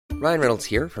Ryan Reynolds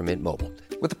here from Mint Mobile.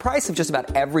 With the price of just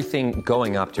about everything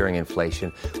going up during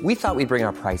inflation, we thought we'd bring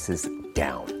our prices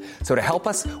down. So to help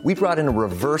us, we brought in a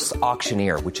reverse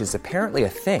auctioneer, which is apparently a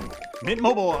thing. Mint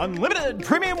Mobile Unlimited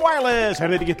Premium Wireless. How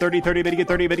to get 30, 30, bit to get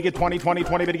 30, bit to get 20, 20,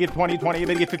 20, bit to get 20, 20,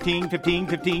 bit to get 15, 15,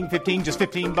 15, 15, just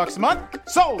 $15 a month?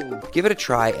 Sold! Give it a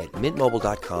try at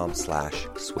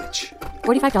mintmobile.com/switch.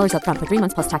 $45 up front for 3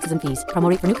 months plus taxes and fees. Promo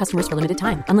rate for new customers for limited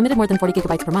time. Unlimited more than 40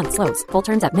 gigabytes per month. Slows full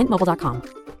terms at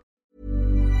mintmobile.com.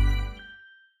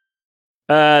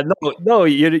 No,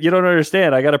 you don't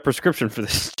understand. I got a prescription for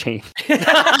this chain.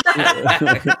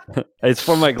 It's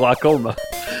for my glaucoma.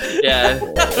 Yeah,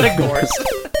 of course.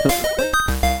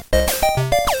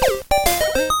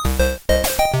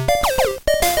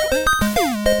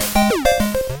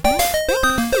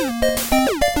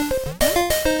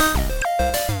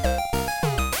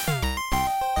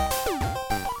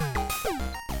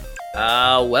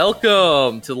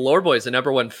 Welcome to the Lore Boys, the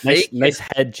number one fake. Nice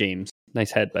head, James.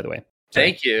 Nice head, by the way.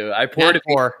 Thank you. I poured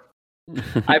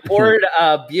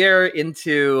beer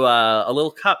into a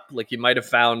little cup, like you might have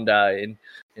found in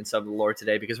some of the lore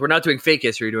today, because we're not doing fake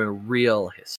history, we're doing real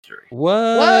history.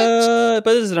 What?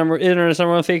 But this is Internet's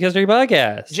number one fake history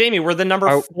podcast. Jamie, we're the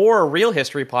number 4 real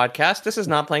history podcast. This is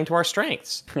not playing to our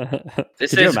strengths.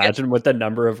 Could you imagine what the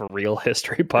number of real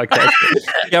history podcasts is?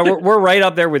 Yeah, we're right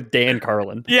up there with Dan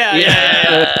Carlin.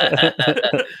 Yeah.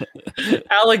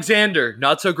 Alexander,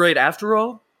 not so great after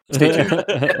all. Stay tuned.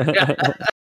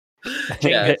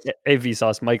 Hey,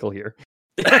 Vsauce Michael here.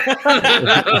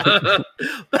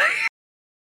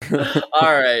 All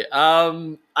right.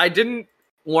 I didn't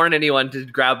warn anyone to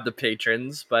grab the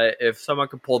patrons, but if someone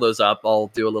could pull those up, I'll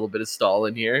do a little bit of stall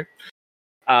in here.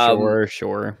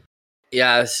 Sure.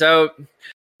 Yeah, so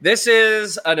this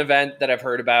is an event that I've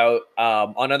heard about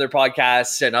on other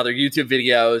podcasts and other YouTube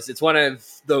videos. It's one of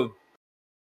the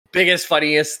biggest,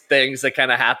 funniest things that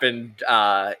kind of happened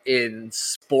in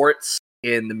sports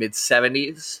in the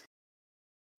mid-70s.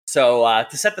 So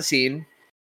to set the scene,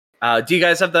 do you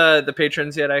guys have the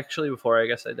patrons yet, actually, before I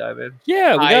guess I dive in?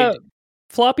 Yeah, we got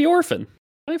Floppy Orphan.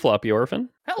 Hi, Floppy Orphan.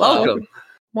 Hello.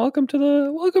 Welcome to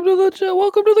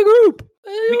the group.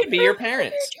 We could be your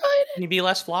parents. Can you be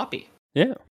less floppy?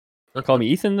 Yeah. Call me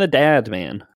Ethan the Dad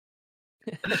Man.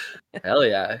 Hell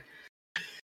yeah.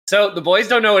 So the boys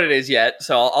don't know what it is yet,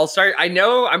 so I'll start.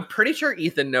 I'm pretty sure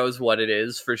Ethan knows what it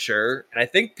is for sure, and I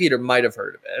think Peter might have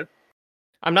heard of it.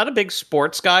 I'm not a big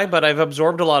sports guy, but I've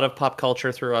absorbed a lot of pop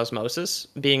culture through osmosis,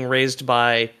 being raised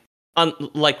by,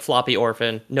 like Floppy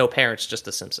Orphan, no parents, just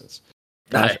The Simpsons.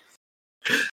 Nice.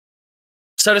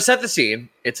 So to set the scene,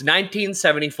 it's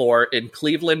 1974 in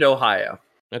Cleveland, Ohio.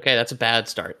 Okay, that's a bad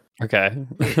start. Okay.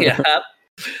 Yeah.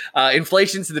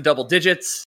 Inflation's in the double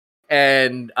digits,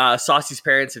 and Saucy's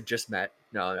parents have just met.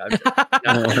 No.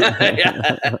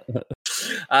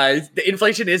 The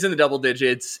inflation is in the double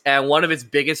digits, and one of its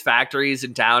biggest factories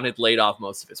in town had laid off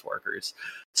most of its workers.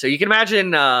 So you can imagine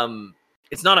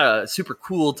it's not a super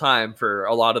cool time for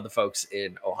a lot of the folks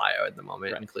in Ohio at the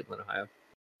moment, in Cleveland, Ohio.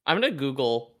 I'm going to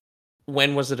Google,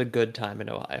 when was it a good time in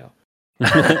Ohio?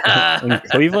 In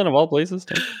Cleveland, of all places?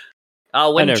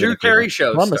 When Drew Carey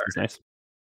show started. Nice.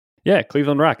 Yeah,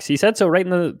 Cleveland rocks. He said so right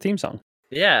in the theme song.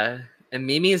 Yeah, and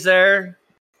Mimi's there.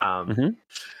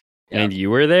 And you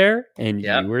were there, and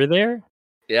you were there.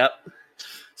 Yep.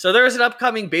 So there was an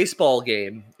upcoming baseball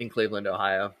game in Cleveland,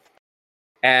 Ohio.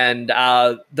 And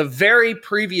the very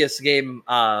previous game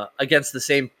against the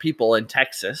same people in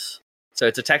Texas. So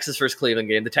it's a Texas versus Cleveland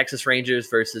game. The Texas Rangers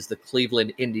versus the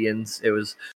Cleveland Indians. It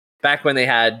was back when they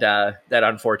had that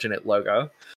unfortunate logo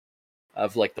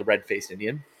of like the red-faced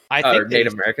Indian. Or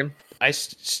Native American. I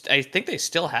think they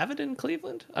still have it in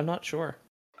Cleveland. I'm not sure.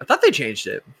 I thought they changed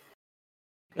it.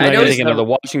 I know thinking of the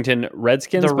Washington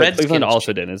Redskins, the but Cleveland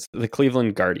also did. It's the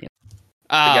Cleveland Guardian.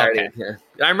 Okay. Yeah.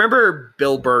 I remember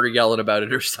Bill Burr yelling about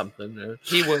it or something.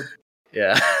 He would.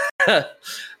 Yeah.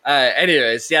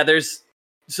 Anyways, yeah,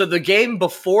 so the game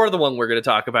before the one we're going to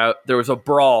talk about, there was a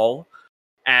brawl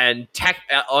and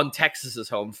on Texas's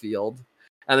home field,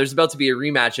 and there's about to be a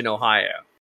rematch in Ohio.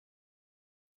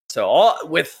 So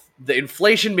with the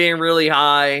inflation being really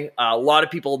high, a lot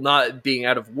of people not being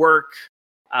out of work,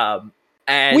 and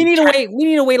we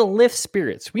need a way to lift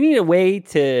spirits. We need a way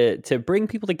to bring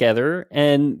people together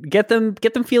and get them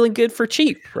feeling good for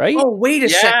cheap, right? Oh, wait a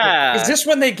second. Is this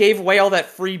when they gave away all that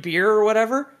free beer or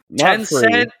whatever? 10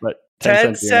 cent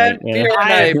 10-cent beer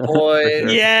night,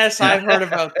 boys. Yes, I've heard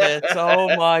about this.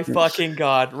 Oh my fucking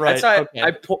god! Right. That's why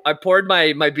Okay. I poured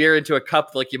my beer into a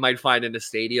cup like you might find in a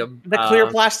stadium. The clear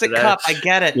plastic today. cup. I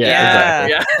get it. Yeah,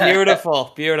 Yeah. exactly.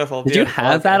 Beautiful. Beautiful. Did you beautiful.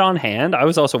 have that Okay. on hand? I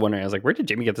was also wondering. I was like, where did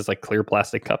Jimmy get this like clear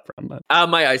plastic cup from? But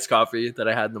My iced coffee that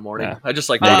I had in the morning. Yeah. I just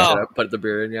like There you mixed go. it up, put the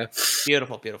beer in. Yeah.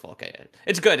 Beautiful. Beautiful. Okay.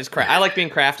 It's good. It's I like being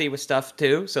crafty with stuff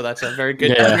too. So that's a very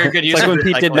good. yeah, Very good it's use like of when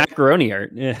Pete did recycling. macaroni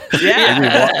art. Yeah,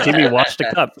 Yeah. Jimmy washed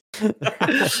a cup.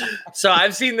 So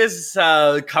I've seen this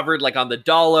covered like on the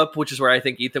Dollop, which is where I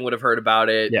think Ethan would have heard about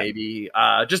it. Yeah. Maybe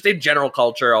just in general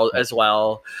culture as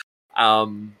well.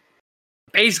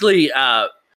 Basically,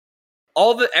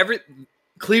 every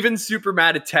Cleveland's super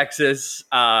mad at Texas.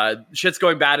 Shit's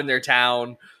going bad in their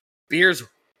town. Beer's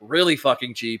really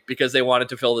fucking cheap because they wanted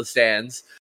to fill the stands.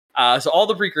 So all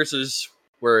the precursors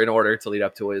were in order to lead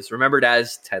up to is remembered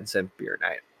as 10-cent beer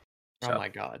night. Oh my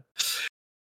god.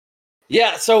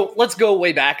 Yeah, so let's go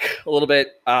way back a little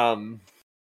bit.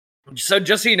 So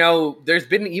just so you know, there's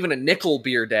been even a nickel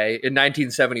beer day in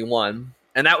 1971,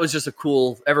 and that was just a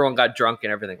cool. Everyone got drunk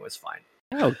and everything was fine.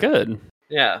 Oh, good.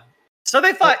 Yeah. So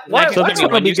they thought, why? So this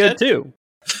one will be you good said? too.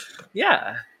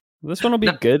 Yeah, This one will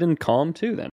be good and calm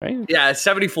too. Then, right? yeah.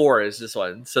 74 is this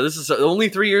one. So this is only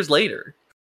 3 years later.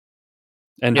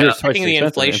 And Yeah, beer's twice thinking the the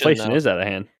expensive. inflation, though. is out of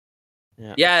hand.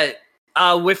 Yeah.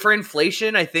 For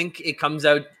inflation, I think it comes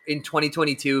out in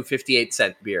 2022,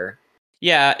 58-cent beer.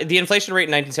 Yeah, the inflation rate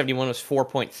in 1971 was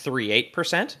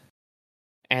 4.38%.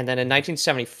 And then in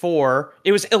 1974,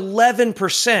 it was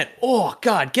 11%. Oh,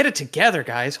 God, get it together,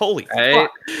 guys. Holy Right?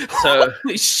 fuck. So,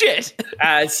 Holy shit.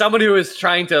 as someone who is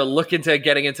trying to look into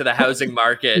getting into the housing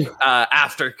market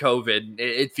after COVID,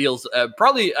 it feels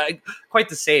probably quite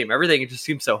the same. Everything just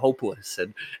seems so hopeless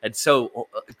and so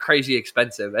crazy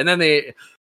expensive. And then they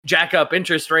jack up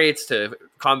interest rates to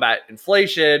combat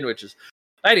inflation, which is,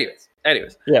 anyways.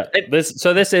 Yeah. This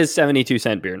is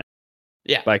 72-cent beer now.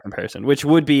 Yeah. By comparison, which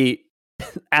would be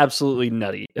absolutely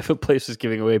nutty if a place was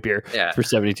giving away beer Yeah. for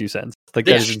 72 cents. Like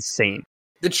The that is ch- insane.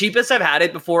 The cheapest I've had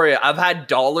it before, I've had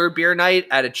dollar beer night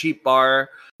at a cheap bar.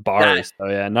 Bars, oh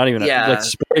yeah, not even Yeah. like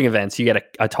sporting events. You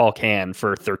get a tall can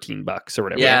for $13 or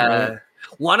whatever. Yeah. right?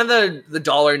 One of the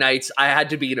dollar nights, I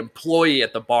had to be an employee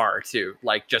at the bar too,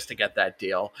 like just to get that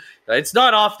deal. It's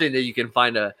not often that you can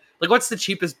find what's the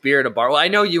cheapest beer at a bar? Well, I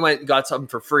know you went and got something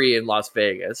for free in Las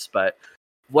Vegas, but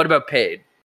what about paid?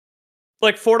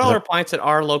 Like $4 pints at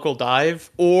our local dive,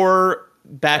 or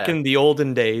back Yeah. in the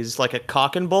olden days, like at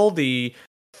Cock and Bull, the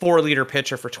 4-liter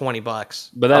pitcher for $20.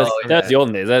 But that's Oh, that's yeah. the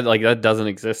olden days. That doesn't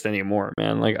exist anymore,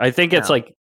 man. Like I think it's No.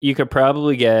 like you could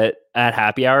probably get at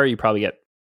happy hour. You probably get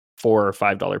 $4 or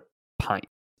 $5 pint.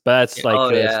 But that's like Oh,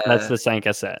 the, yeah. that's the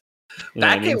Sanka set. You know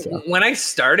what I Back mean? So- when I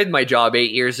started my job 8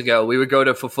 years ago, we would go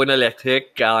to Fufun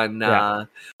Electric on They had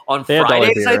dollar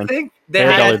Fridays. beer I and- think they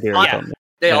had dollar beer. yeah. and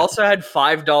They Yeah. also had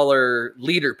 $5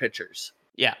 liter pitchers.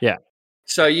 Yeah. Yeah.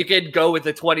 So you could go with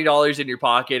the $20 in your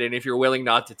pocket, and if you're willing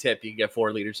not to tip, you can get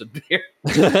 4 liters of beer.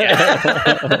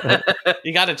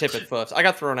 You got to tip at Foofs. I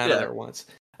got thrown out Yeah. of there once.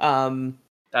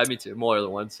 Me too. More than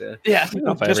once, yeah. Yeah, I don't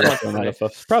know if I just ever once. got thrown out of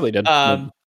Fuffs. Probably did.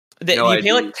 No You pay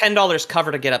idea. like $10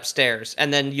 cover to get upstairs,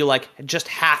 and then you like just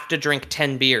have to drink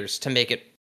 10 beers to make it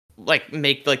Yeah.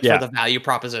 for the value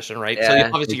proposition, right? So Yeah,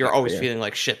 obviously you're always exactly, feeling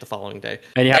like shit the following day.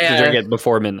 And you have Yeah. to drink it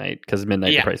before midnight because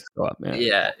midnight Yeah. the prices go up.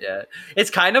 Yeah. It's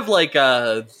kind of like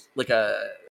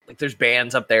there's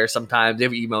bands up there sometimes. They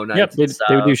have emo nights. Yep, and they would stuff.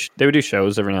 they would do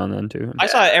shows every now and then too. I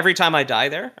saw it every time I die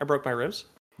there. I broke my ribs.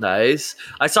 Nice.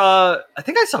 I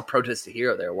think I saw Protest the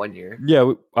Hero there one year.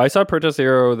 Yeah, I saw Protest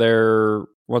Hero there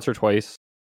once or twice.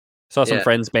 Saw some Yeah.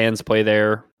 friends bands play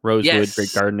there. Rosewood, Yes.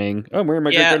 Great Gardening. Oh, I'm wearing my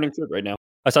Great Yeah. Gardening shirt right now.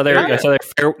 I saw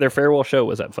their farewell show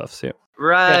was at Fuffs too.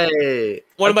 Right.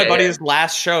 One of my Okay. buddy's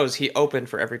last shows, he opened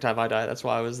for Every Time I Die. That's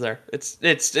why I was there. It's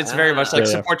very much like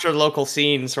Yeah. support your local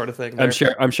scene sort of thing. I'm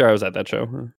there. sure I was at that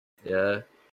show. Yeah.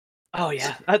 Oh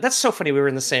yeah, that's so funny. We were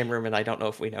in the same room, and I don't know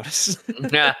if we noticed.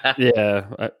 Yeah,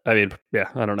 I mean, yeah,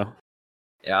 I don't know.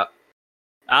 Yeah.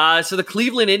 So the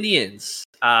Cleveland Indians,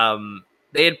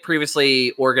 they had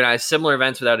previously organized similar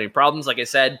events without any problems. Like I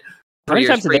said, How many 3 years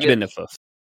times have they previous- been to Fuffs?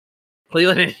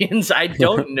 Cleveland Indians? I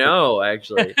don't know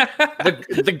actually.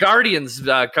 the Guardians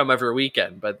come every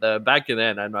weekend, but back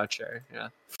then I'm not sure. Yeah.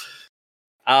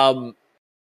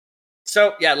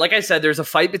 So yeah, like I said, there's a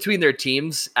fight between their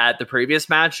teams at the previous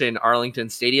match in Arlington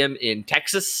Stadium in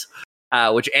Texas,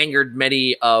 which angered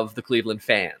many of the Cleveland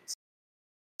fans.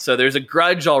 So there's a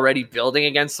grudge already building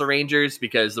against the Rangers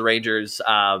because the Rangers.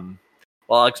 Well,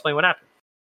 I'll explain what happened.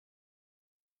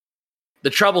 The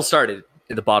trouble started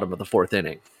in the bottom of the 4th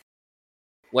inning.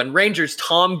 when Rangers'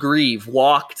 Tom Grieve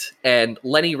walked and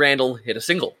Lenny Randle hit a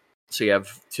single. So you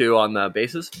have two on the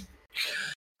bases.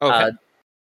 Okay.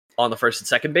 On the first and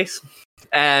second base.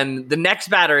 And the next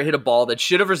batter hit a ball that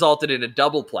should have resulted in a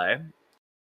double play.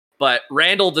 But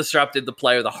Randle disrupted the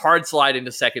play with a hard slide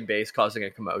into second base, causing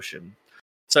a commotion.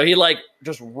 So he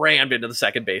just rammed into the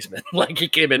second baseman. He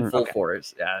came in full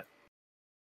force. Yeah.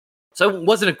 So it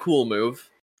wasn't a cool move.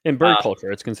 In bird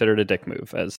culture, it's considered a dick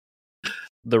move, as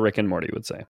the Rick and Morty would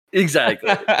say.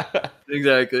 Exactly.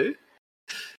 Exactly.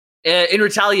 In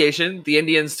retaliation, the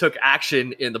Indians took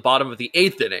action in the bottom of the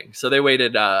 8th inning. So they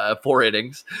waited 4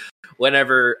 innings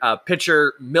whenever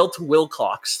pitcher Milt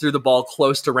Wilcox threw the ball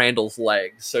close to Randle's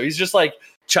legs. So he's just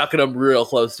chucking him real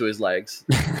close to his legs.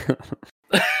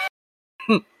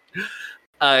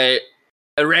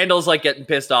 Randle's getting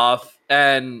pissed off.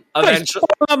 And eventually,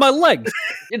 on my legs.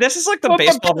 Yeah, this is the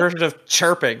baseball version of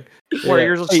chirping, where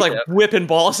you're just whipping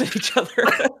balls at each other.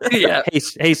 Yeah.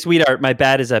 Hey, sweetheart, my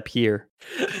bat is up here.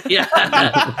 Yeah.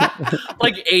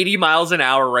 80 miles an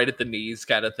hour right at the knees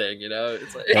kind of thing,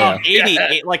 It's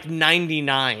 80,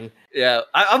 99. Yeah.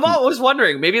 I'm always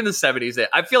wondering, maybe in the 70s,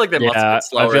 I feel like they must have been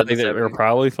slower. I feel like they were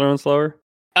probably throwing slower.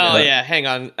 Oh, yeah. Hang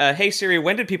on. Hey, Siri,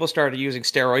 when did people start using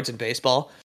steroids in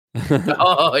baseball?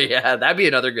 Oh, yeah. That'd be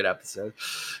another good episode.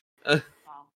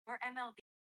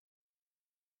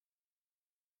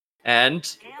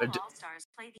 And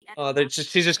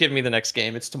she's just giving me the next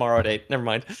game. It's tomorrow at 8. Never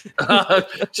mind.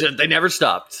 They never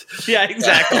stopped. Yeah,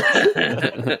 exactly.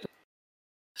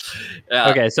 Yeah.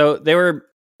 Okay, so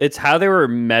it's how they were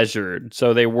measured.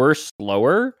 So they were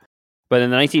slower, but in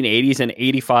the 1980s, an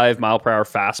 85 mile per hour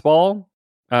fastball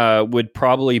would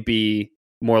probably be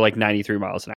more like 93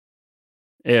 miles an hour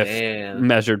if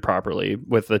measured properly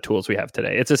with the tools we have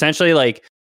today. It's essentially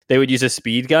they would use a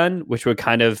speed gun, which would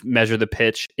kind of measure the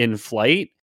pitch in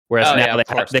flight. Whereas now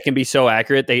they can be so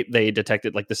accurate, they detect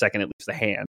it the second it leaves the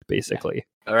hand, basically.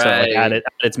 Yeah. All right. So at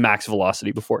its max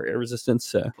velocity before air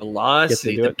resistance.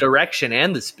 Velocity, the direction,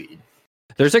 and the speed.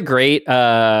 There's a great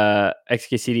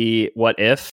XKCD what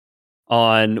if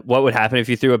on what would happen if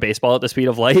you threw a baseball at the speed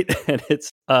of light, and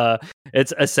it's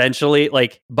essentially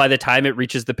by the time it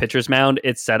reaches the pitcher's mound,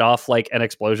 it's set off an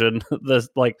explosion,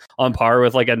 on par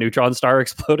with a neutron star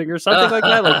exploding or something like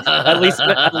that. At least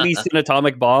an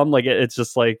atomic bomb. It's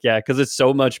just because it's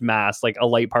so much mass. A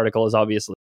light particle is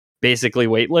obviously basically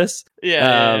weightless.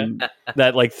 Yeah.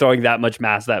 That throwing that much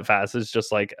mass that fast is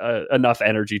just enough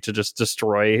energy to just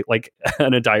destroy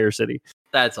an entire city.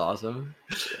 That's awesome.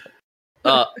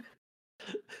 So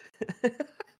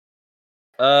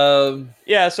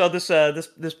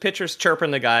this pitcher's chirping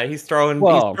the guy. He's throwing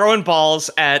balls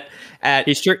at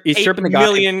he's chirping the guy 8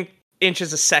 million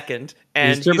inches a second,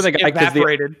 and he's the guy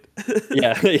evaporated.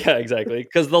 Yeah, exactly.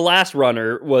 Because the last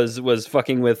runner was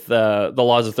fucking with the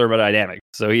laws of thermodynamics,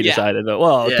 so he decided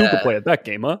that two could play at that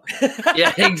game, huh?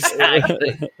 Yeah,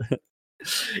 exactly.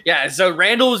 Yeah, so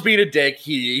Randle was being a dick.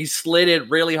 He slid it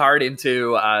really hard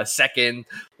into second,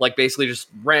 basically just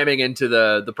ramming into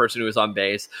the person who was on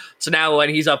base. So now when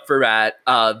he's up for bat,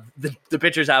 the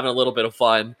pitcher's having a little bit of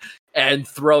fun and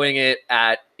throwing it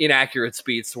at inaccurate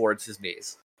speeds towards his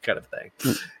knees, kind of thing.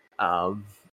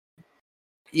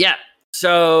 Yeah,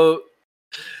 so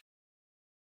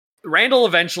Randle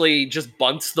eventually just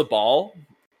bunts the ball,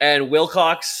 and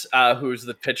Wilcox, who's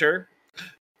the pitcher,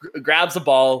 grabs the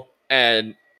ball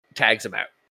and tags him out.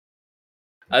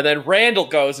 And then Randle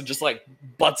goes and just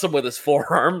butts him with his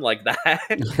forearm like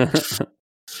that.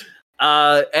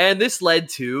 And this led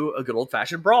to a good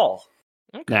old-fashioned brawl.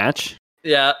 Match.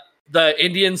 Yeah. The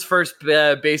Indians' first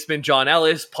baseman, John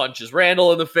Ellis, punches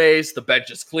Randle in the face. The bench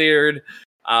is cleared.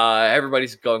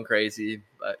 Everybody's going crazy.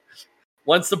 But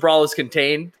once the brawl was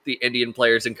contained, the Indian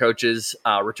players and coaches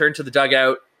returned to the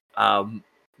dugout.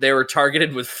 They were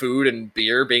targeted with food and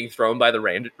beer being thrown by the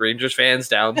Rangers fans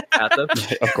down at them.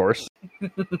 Of course.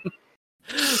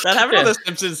 That happened on The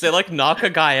Simpsons. They knock a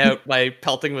guy out by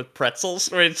pelting with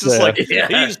pretzels. Where it's just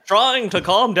he's trying to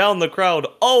calm down the crowd.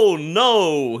 Oh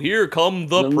no! Here come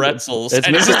the pretzels. It's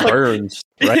Mr. Burns,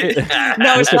 right?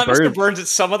 No, it's not Mr. Burns. It's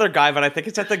some other guy. But I think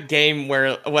it's at the game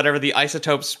where whatever the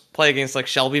Isotopes play against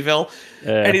Shelbyville,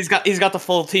 and he's got the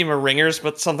full team of ringers.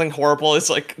 But something horrible is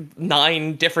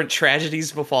 9 different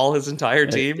tragedies befall his entire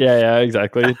team. Yeah,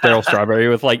 exactly. Daryl Strawberry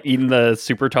with eating the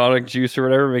super tonic juice or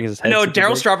whatever, making his head. No,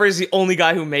 Daryl Strawberry is the only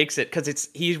guy who makes it because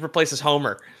he replaces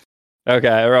Homer.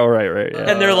 Okay, right. Yeah.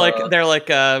 And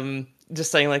they're just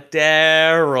saying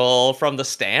Daryl from the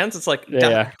stands. It's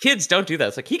kids don't do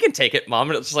that. It's he can take it, Mom,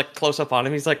 and it's just close up on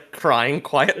him. He's crying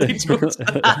quietly to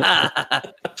himself.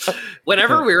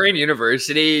 Whenever we were in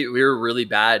university, we were really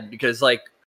bad because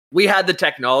we had the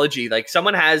technology, like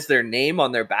someone has their name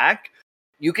on their back.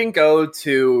 You can go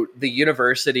to the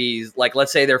universities, like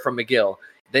let's say they're from McGill.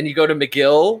 Then you go to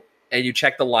McGill and you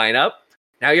check the lineup.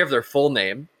 Now you have their full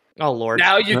name. Oh, Lord.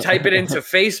 Now you type it into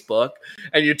Facebook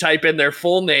and you type in their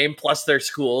full name plus their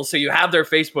school. So you have their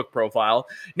Facebook profile.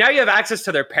 Now you have access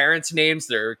to their parents' names,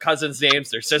 their cousins'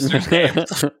 names, their sisters'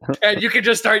 names. And you can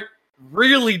just start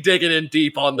really digging in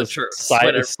deep on the church.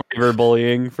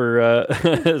 Cyberbullying for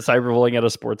cyberbullying at a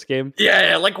sports game.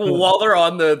 Yeah, like while they're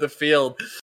on the field.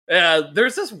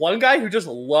 There's this one guy who just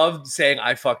loved saying,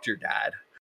 "I fucked your dad."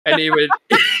 And he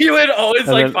would always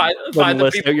and find the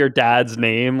list people. out your dad's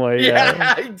name, like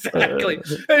Yeah, exactly.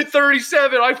 Hey,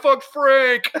 37, I fucked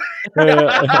Frank.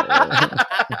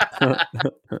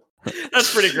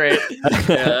 That's pretty great.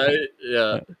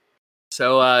 Yeah.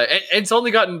 So it's only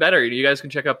gotten better. You guys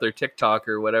can check out their TikTok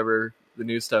or whatever the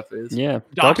new stuff is. Yeah,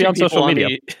 don't be on social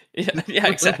media. Yeah,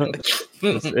 exactly.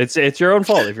 It's your own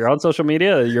fault if you're on social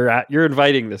media. You're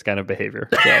inviting this kind of behavior.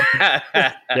 So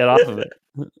get off of it.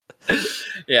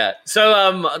 Yeah.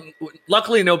 So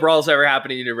luckily no brawls ever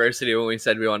happened at university when we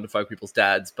said we wanted to fuck people's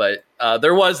dads, but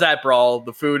there was that brawl,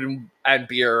 the food and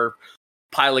beer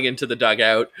piling into the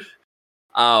dugout.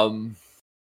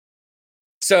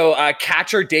 So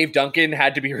catcher Dave Duncan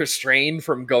had to be restrained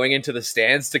from going into the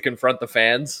stands to confront the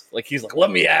fans. Like he's like,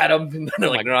 "Let me at him," and they're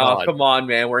like, "No, come on,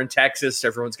 man. We're in Texas.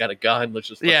 Everyone's got a gun. Let's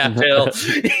just chill."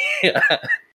 Yeah.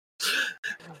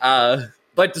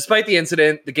 But despite the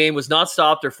incident, the game was not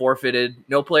stopped or forfeited.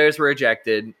 No players were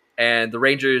ejected, and the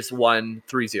Rangers won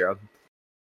 3-0.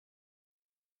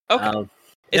 Okay.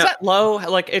 Is that low?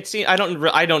 Like I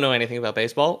don't know anything about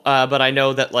baseball, but I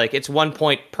know that like it's 1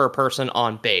 point per person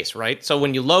on base, right? So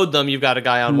when you load them, you've got a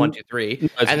guy on 1, 2, 3,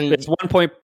 and it's 1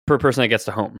 point per person that gets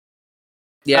to home.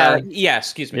 Yeah. Yeah.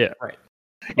 Excuse me. Yeah. Right.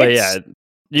 But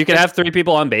you can have 3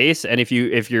 people on base, and if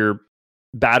your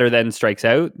batter then strikes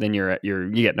out, then you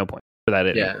get no point for that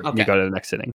inning. Yeah. You go to the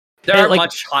next inning. There are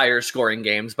much higher scoring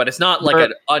games, but it's not like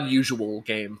an unusual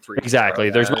game. Exactly.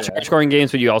 There's much higher scoring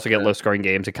games, but you also get low scoring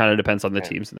games. It kind of depends on the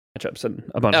teams and the matchups and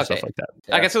a bunch of stuff like that.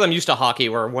 I guess I'm used to hockey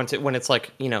where when it's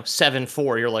like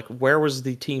 7-4, you're like, where was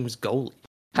the team's goalie?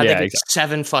 How'd they get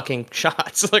 7 fucking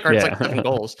shots? It's like 7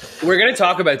 goals. We're going to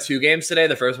talk about 2 games today.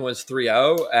 The first one was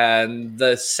 3-0, and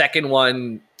the second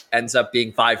one ends up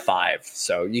being 5-5.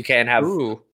 So you can have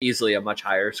easily a much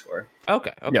higher score.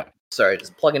 Okay. Yeah. Sorry,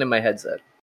 just plugging in my headset.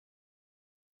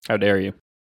 How dare you?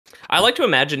 I like to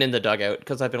imagine in the dugout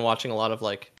because I've been watching a lot of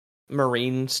like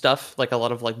marine stuff, like a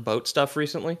lot of like boat stuff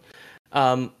recently.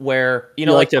 Where you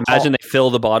like to imagine they fill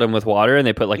the bottom with water and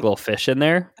they put like little fish in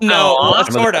there. No,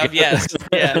 sort of. Yes,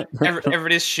 yeah.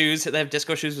 Everybody's shoes, they have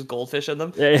disco shoes with goldfish in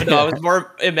them. Yeah. No, I was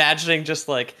more imagining just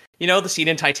like the scene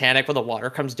in Titanic where the water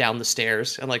comes down the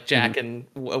stairs and like Jack and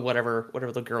whatever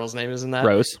the girl's name is in that.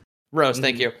 Rose,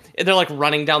 thank you. They're like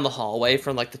running down the hallway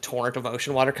from like the torrent of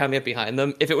ocean water coming up behind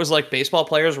them. If it was like baseball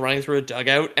players running through a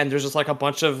dugout and there's just like a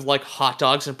bunch of like hot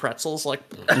dogs and pretzels, like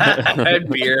and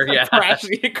beer,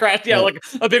 like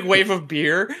a big wave of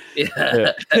beer.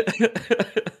 Yeah.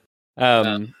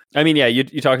 I mean,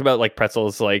 you talked about like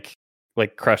pretzels, like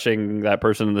crushing that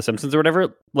person in The Simpsons or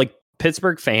whatever. Like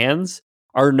Pittsburgh fans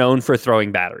are known for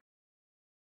throwing batteries.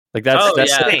 Like that's the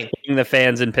thing the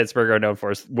fans in Pittsburgh are known for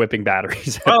is whipping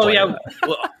batteries. We'll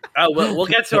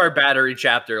get to our battery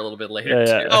chapter a little bit later.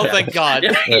 Too. Oh, thank God.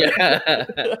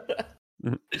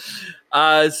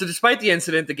 So despite the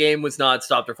incident, the game was not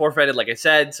stopped or forfeited, like I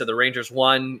said. So the Rangers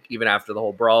won even after the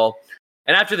whole brawl.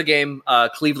 And after the game, a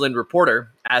Cleveland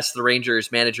reporter asked the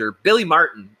Rangers manager Billy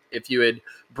Martin if you would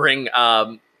bring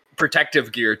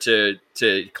protective gear to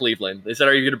Cleveland. They said,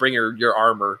 "Are you going to bring your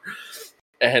armor?"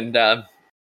 And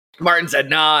Martin said,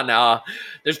 nah.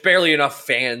 There's barely enough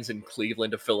fans in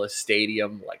Cleveland to fill a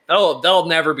stadium. Like, there'll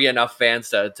never be enough fans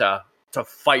to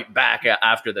fight back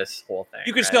after this whole thing.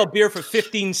 You could sell beer for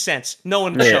 15 cents. No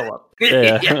one would show up.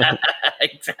 Yeah,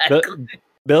 exactly.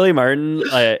 Billy Martin,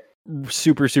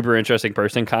 super, super interesting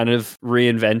person, kind of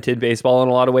reinvented baseball in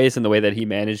a lot of ways in the way that he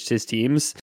managed his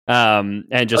teams. And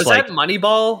just that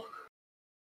Moneyball?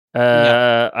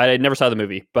 I never saw the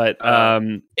movie, but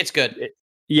it's good.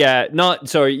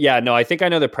 I think I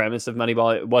know the premise of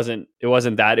Moneyball. It wasn't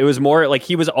that. It was more like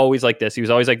he was always like this. He was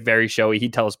always like very showy.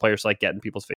 He'd tell his players to like get in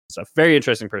people's face and stuff. Very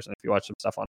interesting person if you watch some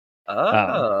stuff on.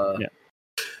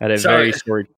 Had a very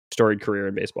storied career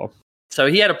in baseball. So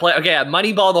he had a play. Okay, at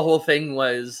Moneyball, the whole thing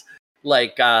was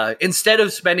like instead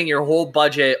of spending your whole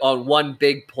budget on one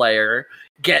big player,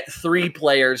 get 3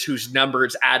 players whose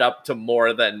numbers add up to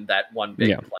more than that one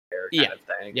big player kind of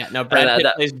thing. Yeah, no, Brad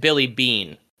Pitt plays Billy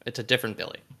Bean. It's a different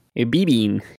Billy. A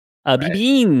B-Bean. A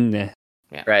B-Bean.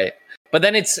 Yeah. Right. But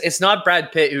then it's not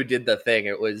Brad Pitt who did the thing.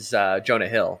 It was Jonah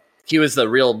Hill. He was the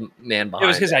real man behind it. It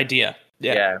was his idea.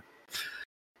 Yeah.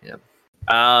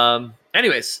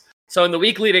 Anyways, so in the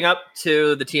week leading up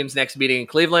to the team's next meeting in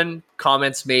Cleveland,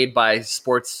 comments made by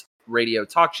sports radio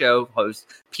talk show host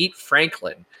Pete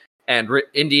Franklin and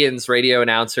Indians radio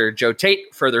announcer Joe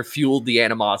Tate further fueled the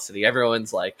animosity.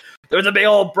 Everyone's like, "There's a big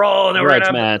old brawl, and we're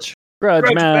gonna have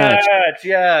Grudge match.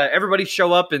 Yeah, everybody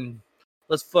show up and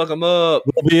let's fuck them up."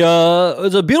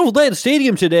 It's a beautiful day at the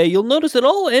stadium today. You'll notice that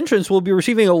all entrants will be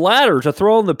receiving a ladder to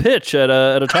throw on the pitch at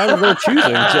a time of their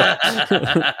choosing.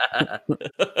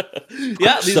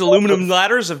 Yeah, these aluminum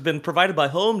ladders have been provided by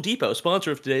Home Depot,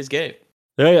 sponsor of today's game.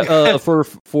 For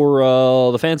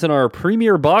the fans in our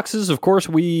premier boxes, of course,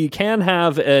 we can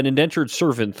have an indentured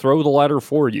servant throw the ladder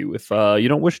for you if you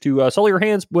don't wish to sully your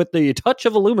hands with the touch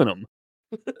of aluminum.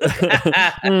 Was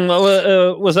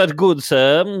that good,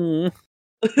 sir?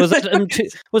 Was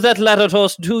that ladder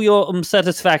toss to your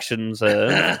satisfaction,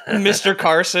 sir? Mr.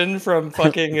 Carson from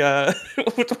fucking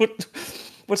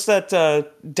what's that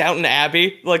Downton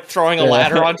Abbey, like throwing a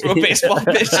ladder onto a baseball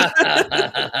pitch.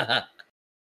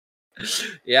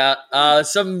 Yeah,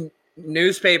 some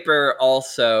newspaper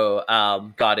also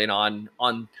got in on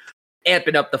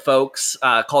amping up the folks,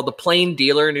 called the Plain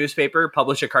Dealer newspaper,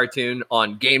 published a cartoon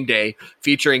on game day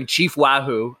featuring Chief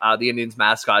Wahoo, the Indians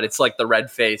mascot. It's like the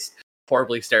red-faced,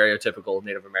 horribly stereotypical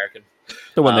Native American.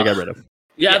 The one they got rid of.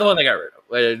 Yeah, the one they got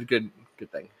rid of. Good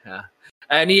thing. Yeah.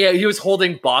 And he was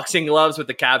holding boxing gloves with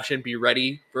the caption, "Be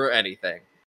ready for anything."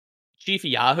 Chief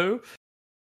Yahoo?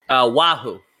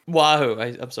 Wahoo. Wahoo.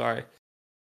 I'm sorry.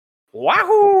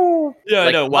 Wahoo! Yeah,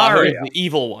 Like no, Wahoo is Mario. the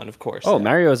evil one, of course. Oh,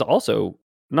 Mario is also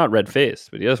not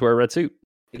red-faced, but he does wear a red suit.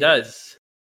 He does.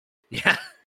 Yeah.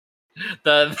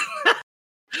 The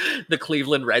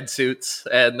Cleveland Red suits,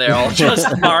 and they're all just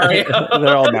Mario.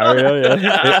 They're all Mario,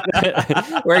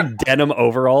 yeah. Wearing denim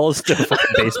overalls to a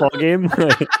fucking baseball game.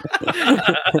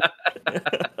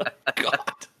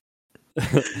 God.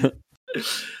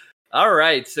 All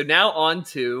right, so now on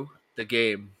to the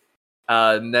game.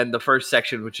 And then the first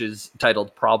section, which is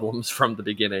titled "Problems from the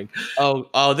Beginning."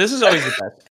 Oh, this is always the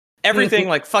best. Everything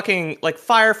like fucking like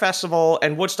Fire Festival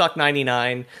and Woodstock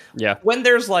 '99. Yeah. When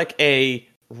there's like a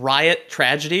riot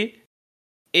tragedy,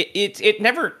 it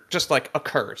never just like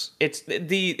occurs. It's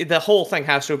the whole thing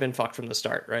has to have been fucked from the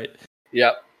start, right?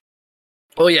 Yep.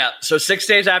 Oh yeah. So 6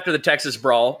 days after the Texas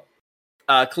brawl,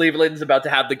 Cleveland's about to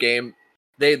have the game.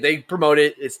 They promote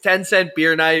it. It's 10-cent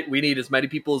beer night. We need as many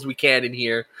people as we can in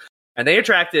here. And they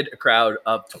attracted a crowd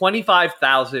of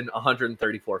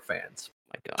 25,134 fans.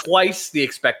 My God. Twice the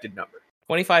expected number.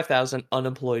 25,000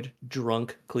 unemployed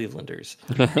drunk Clevelanders.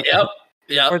 Yep.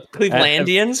 Or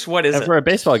Clevelandians? What is And it? for a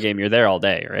baseball game, you're there all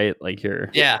day, right? Like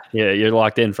you're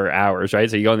locked in for hours,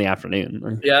 right? So you go in the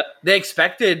afternoon. Yeah. They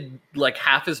expected like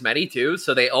half as many too,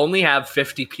 so they only have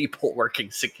 50 people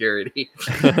working security.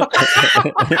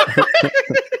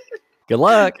 Good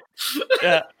luck.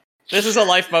 Yeah. This is a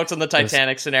lifeboats on the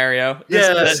Titanic scenario.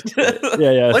 Yeah.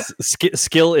 Yeah.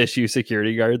 Skill issue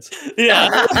security guards. Yeah.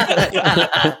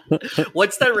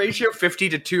 What's that ratio? 50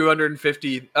 to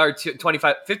 250 or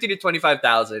 25, 50 to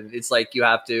 25,000. It's like you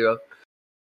have to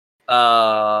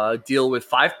deal with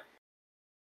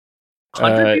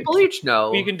 500 people each.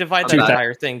 No, You can divide the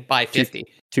entire thing by 50.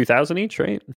 2,000 each,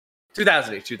 right?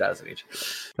 2,000 each. 2,000 each.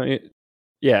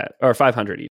 Yeah, or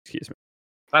 500 each. Excuse me.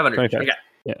 500 each. 25. Okay.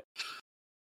 Yeah.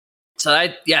 So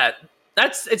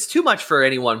it's too much for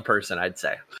any one person, I'd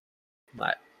say.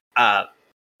 But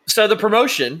so the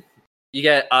promotion, you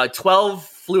get a 12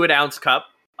 fluid ounce cup.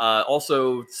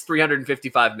 Also, it's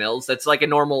 355 mils. That's like a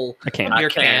normal Beer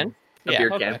can.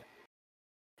 beer can.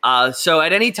 So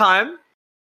at any time,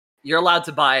 you're allowed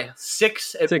to buy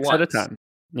six at once. At a time.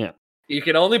 Yeah. You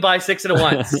can only buy 6 at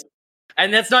once.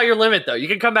 And that's not your limit, though. You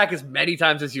can come back as many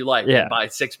times as you like and buy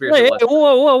 6 beers Hey, at once.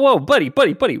 whoa, buddy.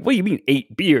 What do you mean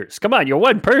 8 beers? Come on, you're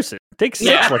one person. Take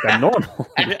 6 like a normal.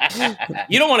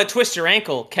 You don't want to twist your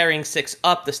ankle carrying 6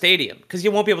 up the stadium because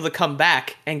you won't be able to come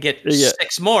back and get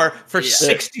 6 more for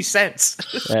 60 cents.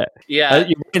 Yeah.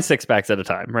 You're buying 6 packs at a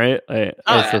time, right?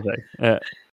 That's the thing.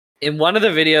 In one of the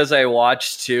videos I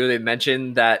watched, too, they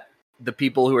mentioned that the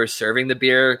people who are serving the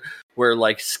beer were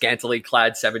like scantily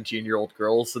clad 17-year-old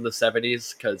girls in the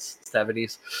 70s because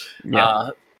 70s. Yeah.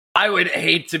 I would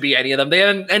hate to be any of them. They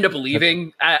end up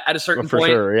leaving at a certain For point,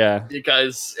 sure, yeah.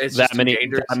 because it's That just many, too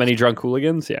dangerous. that many drunk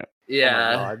hooligans, yeah.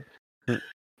 Yeah,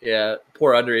 yeah.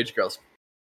 Poor underage girls.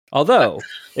 Although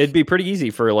it'd be pretty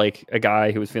easy for like a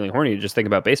guy who was feeling horny to just think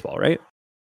about baseball, right?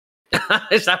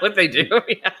 Is that what they do?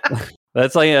 Yeah.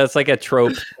 That's like a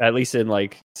trope, at least in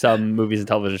like some movies and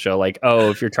television show. Like, oh,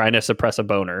 if you're trying to suppress a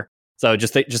boner, So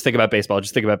just think about baseball.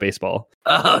 Just think about baseball.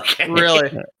 Okay.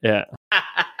 Really? Yeah.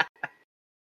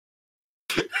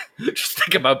 Just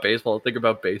think about baseball. Think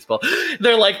about baseball.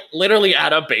 They're like literally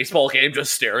at a baseball game,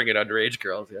 just staring at underage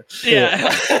girls.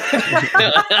 Yeah.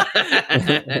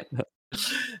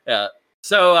 Yeah.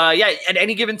 So at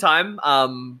any given time,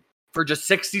 for just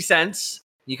 60 cents,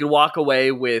 you can walk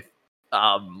away with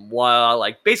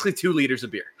basically 2 liters of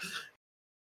beer.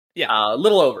 Yeah. A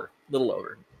little over.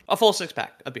 A full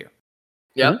 6-pack of beer.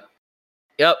 Yep. Mm-hmm.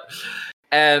 Yep.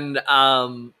 And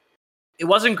it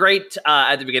wasn't great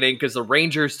at the beginning because the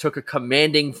Rangers took a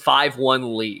commanding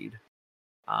 5-1 lead.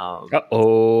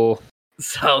 Uh-oh.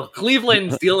 So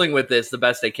Cleveland's dealing with this the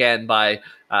best they can by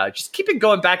just keeping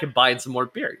going back and buying some more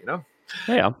beer, you know?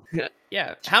 Yeah.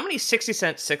 Yeah. How many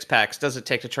 60-cent 6-packs does it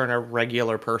take to turn a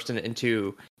regular person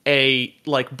into a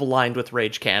blind with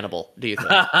rage cannibal, do you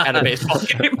think, at a baseball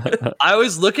game? I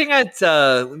was looking at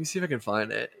let me see if I can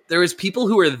find it. There was people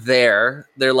who were there.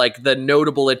 They're like the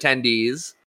notable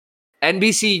attendees.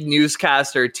 NBC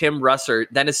newscaster Tim Russert,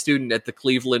 then a student at the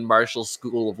Cleveland Marshall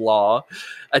School of Law,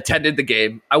 attended the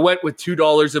game. I went with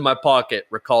 $2 in my pocket,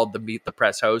 recalled the Meet the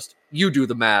Press host. You do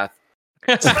the math.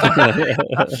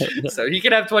 So he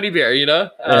can have 20 beer, you know?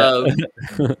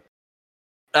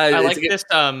 I like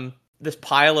this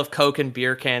pile of Coke and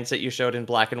beer cans that you showed in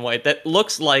black and white that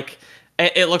looks like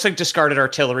discarded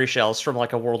artillery shells from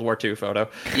like a World War II photo.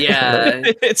 Yeah.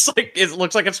 It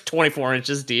looks like it's 24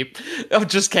 inches deep of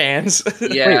just cans.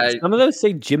 Yeah. Wait, some of those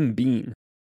say Jim Beam.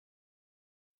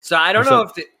 So I don't know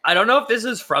if this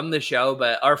is from the show,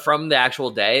 or from the actual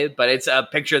day, but it's a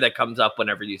picture that comes up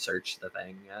whenever you search the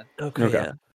thing. Yeah. Okay.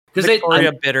 Yeah. Because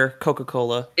Victoria Bitter,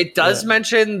 Coca-Cola. It does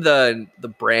mention the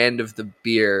brand of the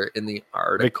beer in the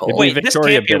article. Wait,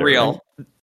 Victoria this can't be Bitter, real. right?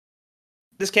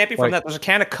 This can't be from that. There's a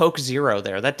can of Coke Zero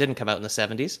there. That didn't come out in the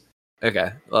 70s.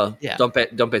 Okay. Well, yeah. Don't pay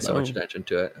so much attention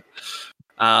to it.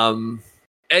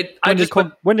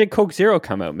 When did Coke Zero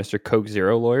come out, Mr. Coke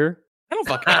Zero lawyer? I don't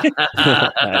fucking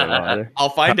I don't know either. I'll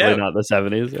find Probably out. not the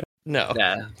 70s. Yeah. No.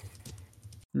 Yeah.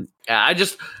 Yeah, I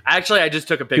just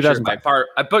took a picture of my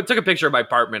took a picture of my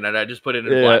apartment and I just put it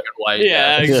in black and white.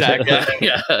 Yeah, exactly.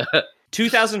 Yeah.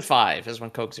 2005 is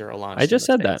when Coke Zero launched. I just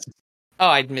said that. Oh,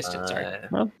 I missed it. Sorry.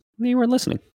 Well, you weren't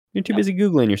listening. You're too busy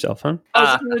Googling yourself, huh? I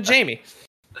was listening to Jamie.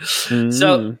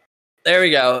 So there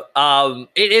we go.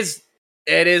 It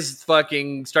is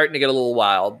fucking starting to get a little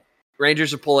wild.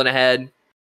 Rangers are pulling ahead.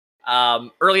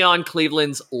 Early on,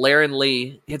 Cleveland's Laren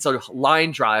Lee hits a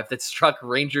line drive that struck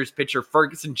Rangers pitcher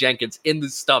Ferguson Jenkins in the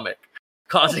stomach,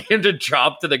 causing him to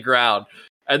drop to the ground.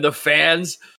 And the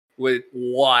fans went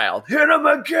wild. Hit him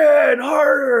again!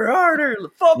 Harder!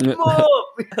 Fuck him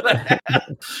up!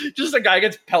 Just a guy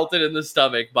gets pelted in the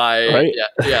stomach by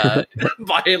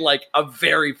by like a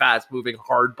very fast moving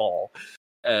hard ball.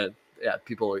 And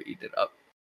people are eating it up.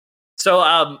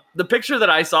 So the picture that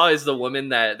I saw is the woman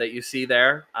that you see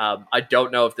there. I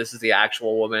don't know if this is the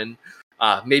actual woman.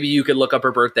 Maybe you could look up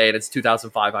her birthday and it's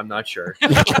 2005. I'm not sure.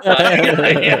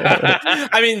 I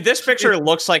mean, this picture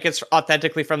looks like it's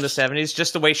authentically from the 70s,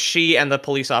 just the way she and the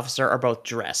police officer are both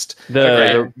dressed.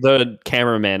 The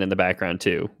cameraman in the background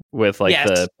too, with like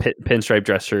the pinstripe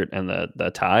dress shirt and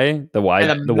the tie, the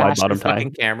wide bottom tie.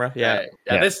 Camera. Yeah.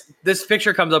 This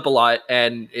picture comes up a lot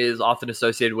and is often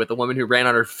associated with the woman who ran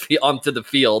onto the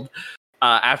field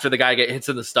after the guy hits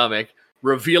in the stomach,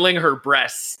 revealing her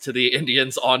breasts to the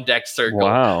Indians on deck circle.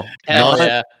 Wow.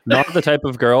 Not the type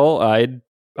of girl I'd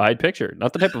picture.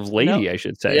 Not the type of lady, I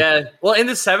should say. Yeah. Well, in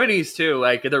the 70s too,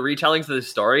 like the retellings of the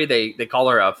story, they call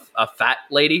her a fat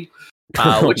lady.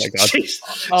 Which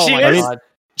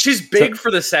she's big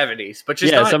for the 70s, but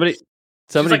she's not. Somebody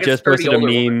like just posted a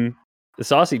meme. Woman. The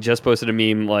Saucy just posted a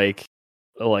meme like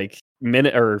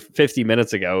minute or 50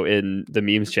 minutes ago in the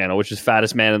memes channel, which is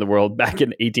fattest man in the world back in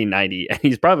 1890, and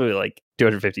he's probably like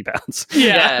 250 pounds.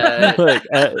 Yeah. like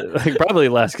probably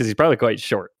less because he's probably quite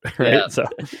short, right? Yeah. So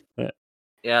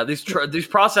yeah, these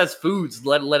processed foods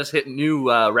let us hit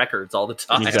new records all the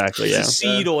time. Exactly. Yeah.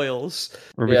 Seed oils.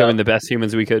 We're becoming the best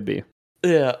humans we could be.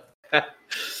 Yeah.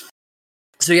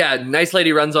 So nice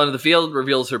lady runs onto the field,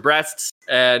 reveals her breasts,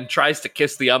 and tries to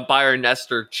kiss the umpire,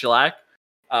 Nestor Chilak,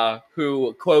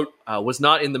 who, quote, was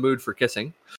not in the mood for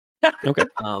kissing. Okay.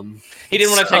 He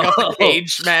didn't want to take off the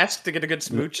cage mask to get a good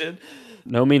smooch in.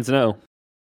 No means no.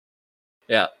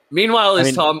 Yeah. Meanwhile,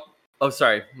 Tom... Oh,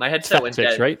 sorry. My headset went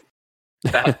chicks, dead. right?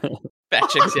 Fat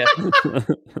chicks, yeah.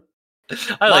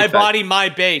 My body, my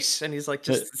base, and he's like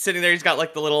just sitting there. He's got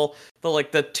like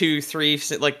the 2, 3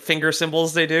 like finger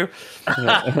symbols they do.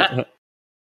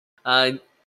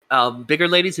 Bigger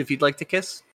ladies, if you'd like to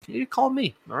kiss, you call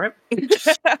me. All right.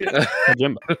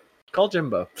 Jimbo. Call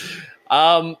Jimbo.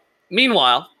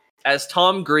 Meanwhile, as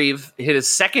Tom Grieve hit his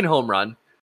second home run,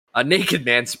 a naked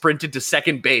man sprinted to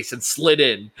second base and slid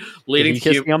in, leading Did he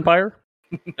kiss the umpire?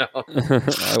 No.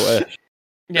 I wish.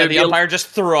 Yeah, the umpire just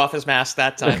threw off his mask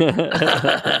that time.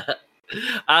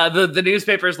 The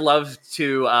newspapers love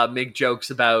to make jokes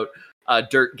about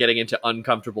Dirt getting into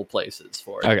uncomfortable places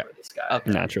for this guy.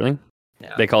 Okay. Naturally.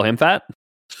 Yeah. They call him fat?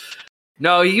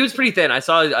 No, he was pretty thin. I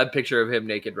saw a picture of him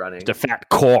naked running. Just a fat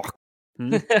cock.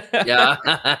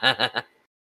 Yeah.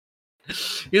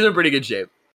 He's in pretty good shape.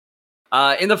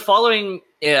 In the following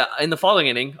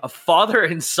inning, a father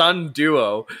and son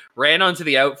duo ran onto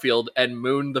the outfield and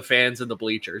mooned the fans in the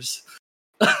bleachers.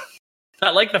 I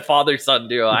like the father-son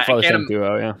duo. I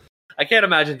can't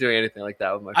imagine doing anything like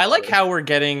that with my father. I like how we're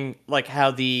getting like how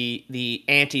the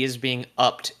ante is being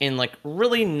upped in like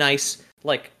really nice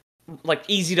like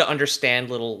easy to understand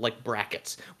little like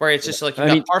brackets where it's just like you've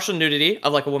got partial nudity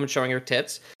of like a woman showing her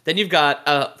tits, then you've got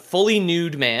a fully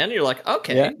nude man, you're like,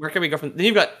 okay, where can we go from? Then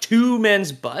you've got two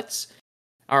men's butts.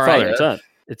 All right, father and son.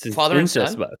 It's his father and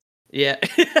incest son. butt. Yeah.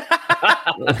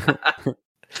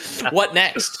 What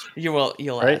next? You'll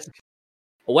ask.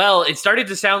 Well, it started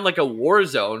to sound like a war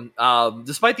zone.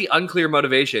 Despite the unclear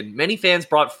motivation, many fans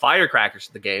brought firecrackers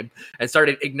to the game and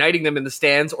started igniting them in the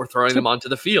stands or throwing them onto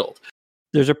the field.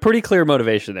 There's a pretty clear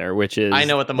motivation there, which is... I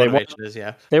know what the motivation is,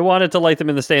 yeah. They wanted to light them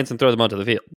in the stands and throw them onto the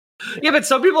field. Yeah, but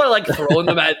some people are like throwing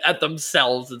them at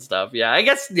themselves and stuff. Yeah, I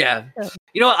guess, yeah.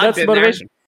 You know what? That's the motivation.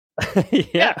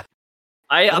 Yeah.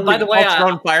 By the way,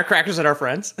 throwing firecrackers at our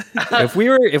friends. if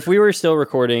we were still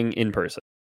recording in person,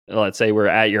 let's say we're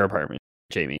at your apartment,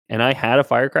 Jamie, and I had a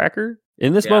firecracker,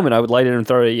 in this moment, I would light it and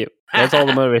throw it at you. That's all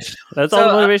the motivation. That's all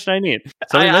the motivation I need.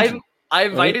 I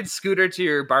invited Scooter to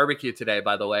your barbecue today,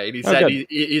 by the way, and he said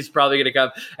he's probably going to come.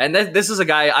 And this is a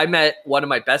guy, I met one of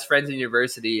my best friends in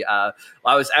university. I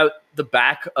was out the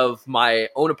back of my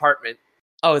own apartment.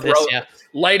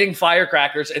 Lighting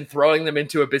firecrackers and throwing them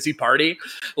into a busy party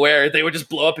where they would just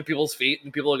blow up at people's feet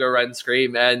and people would go run and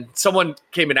scream. And someone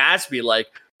came and asked me, like,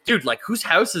 dude, like, whose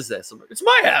house is this? I'm like, it's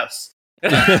my house.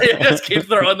 And I just keep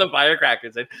throwing the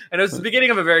firecrackers in. And it was the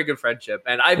beginning of a very good friendship.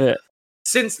 And I've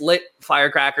since lit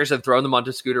firecrackers and thrown them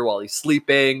onto Scooter while he's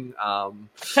sleeping. We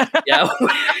have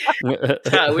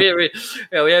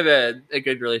a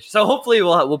good relationship. So hopefully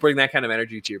we'll bring that kind of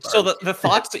energy to your barbecue. So the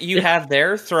thoughts that you have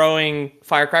there, throwing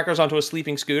firecrackers onto a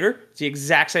sleeping Scooter, it's the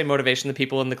exact same motivation the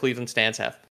people in the Cleveland stands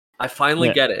have. I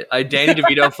finally get it. Danny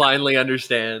DeVito finally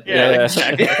understand. Yeah.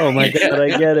 Exactly. Oh my god,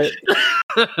 I get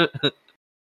it.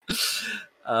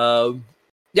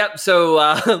 So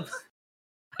I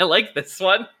like this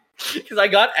one because I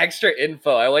got extra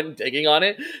info. I went digging on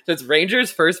it. So it's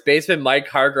Rangers first baseman Mike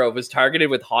Hargrove was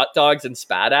targeted with hot dogs and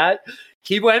spat at.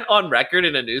 He went on record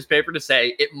in a newspaper to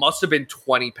say it must have been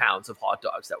 20 pounds of hot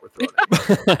dogs that were thrown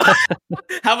at.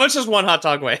 How much does one hot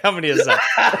dog weigh? How many is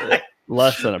that?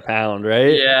 Less than a pound,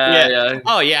 right? Yeah.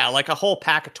 Oh, yeah. Like a whole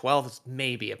pack of 12 is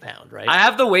maybe a pound, right? I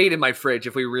have the weight in my fridge.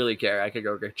 If we really care, I could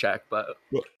go get check. But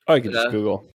I can just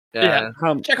Google. Yeah.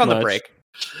 Check on the break.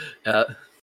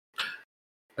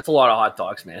 That's a lot of hot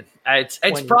dogs, man. It's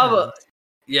probably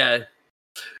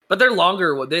but they're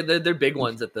longer. They're big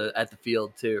ones at the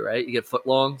field too, right? You get foot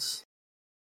longs.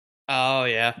 Oh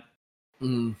yeah.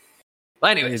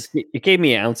 But anyways, it gave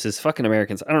me ounces. Fucking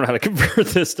Americans! I don't know how to convert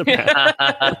this to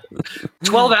pounds.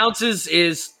 12 ounces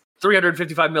is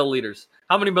 355 milliliters.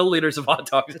 How many milliliters of hot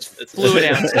dogs? It's fluid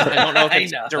ounces. I don't know if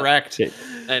it's direct.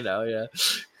 I know.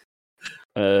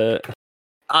 Yeah.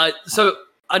 So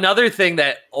another thing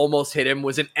that almost hit him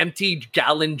was an empty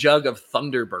gallon jug of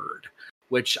Thunderbird,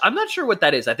 which I'm not sure what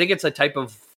that is. I think it's a type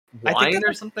of wine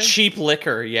or something. Cheap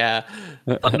liquor, yeah.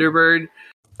 Thunderbird.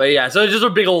 But yeah, so it's just a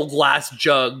big old glass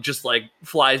jug just like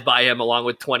flies by him along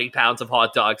with 20 pounds of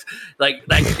hot dogs. Like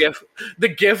that the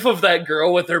gif of that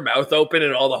girl with her mouth open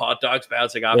and all the hot dogs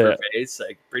bouncing off her face.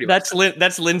 Like pretty much.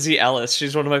 That's Lindsay Ellis.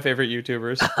 She's one of my favorite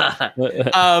YouTubers.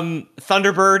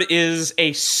 Thunderbird is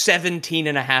a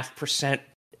 17.5%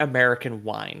 American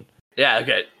wine. Yeah,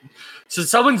 okay. So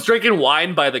someone's drinking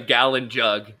wine by the gallon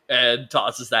jug and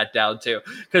tosses that down too.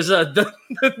 Because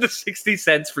the 60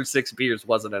 cents for 6 beers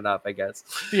wasn't enough, I guess.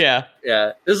 Yeah.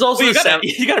 Yeah. There's also you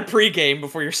got a pregame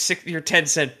before your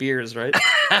 10-cent beers, right?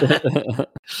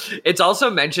 It's also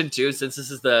mentioned too, since this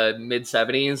is the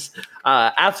mid-70s,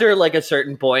 after like a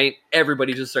certain point,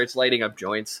 everybody just starts lighting up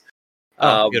joints.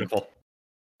 Beautiful.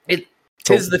 It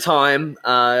is the time,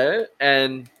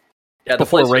 and yeah,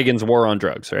 before Reagan's war on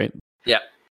drugs, right? Yeah.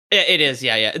 It is,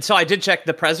 yeah. And so I did check.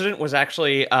 The president was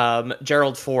actually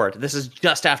Gerald Ford. This is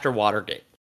just after Watergate.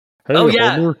 Hey,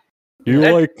 Homer, do you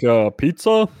like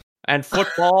pizza? And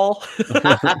football.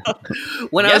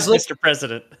 When Yes, I was Mr.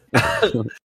 President.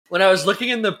 when I was looking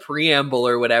in the preamble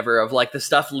or whatever of like the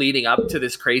stuff leading up to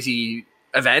this crazy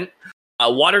event,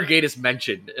 Watergate is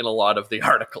mentioned in a lot of the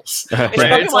articles. It's Right?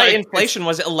 probably It's why like- inflation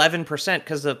was 11%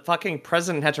 because the fucking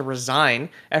president had to resign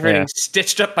after getting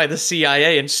stitched up by the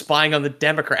CIA and spying on the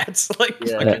Democrats. Like,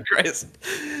 Yeah. fucking Christ.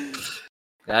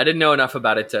 I didn't know enough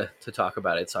about it to talk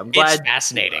about it, so I'm glad. It's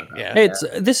fascinating. Yeah.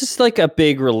 This is like a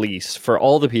big release for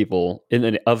all the people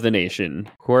of the nation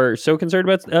who are so concerned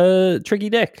about Tricky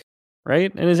Dick,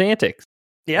 right, and his antics.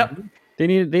 Yep. They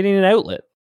need an outlet.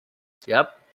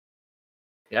 Yep.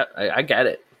 I get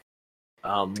it.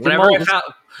 Whenever them all- I found,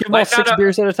 Give them when I all found 6 out-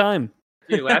 beers at a time.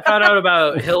 dude, when I found out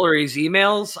about Hillary's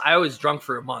emails, I was drunk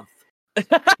for a month. That's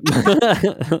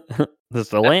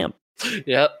the lamp.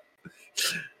 Yep.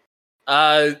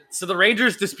 So the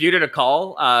Rangers disputed a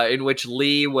call in which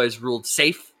Lee was ruled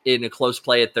safe in a close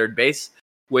play at third base,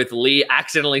 with Lee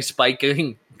accidentally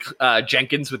spiking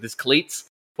Jenkins with his cleats,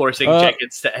 forcing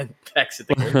Jenkins to exit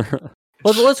the game.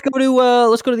 Let's go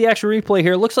to the action replay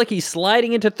here. Looks like he's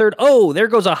sliding into third. Oh, there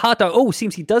goes a hot dog. Oh,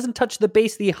 seems he doesn't touch the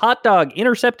base. The hot dog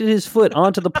intercepted his foot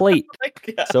onto the plate.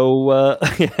 So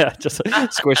just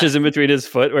squishes in between his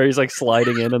foot where he's like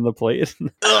sliding in on the plate.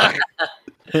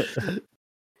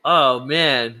 Oh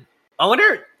man, I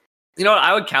wonder. You know what?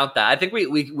 I would count that. I think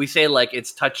we say like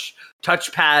it's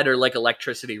touchpad or like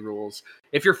electricity rules.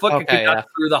 If your foot could conduct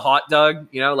through the hot dog,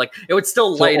 you know, like it would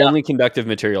still So light up. only conductive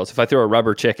materials. If I throw a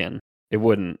rubber chicken, it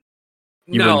wouldn't.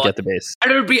 You wouldn't get the base.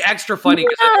 And it would be extra funny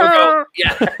because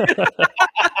yeah.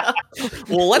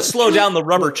 Well, let's slow down the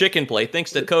rubber chicken play. Thanks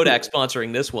to Kodak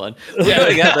sponsoring this one. We're going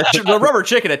to get the rubber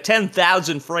chicken at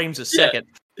 10,000 frames a second.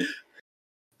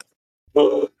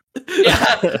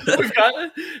 Yeah, we've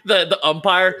got the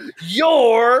umpire.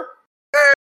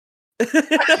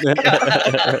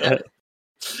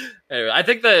 Anyway, I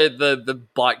think the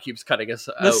bot keeps cutting us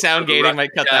out. The sound gating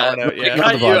might cut that one out. we Yeah.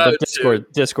 cut you out too.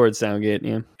 Discord sound gate.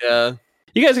 Yeah, Yeah.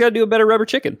 you guys got to do a better rubber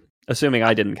chicken. Assuming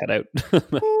I didn't cut out.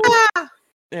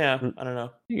 Yeah, I don't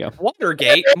know. There you go.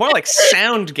 Watergate, more like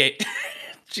Soundgate.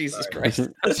 Jesus Christ.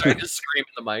 Sorry, just scream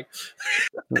in the mic.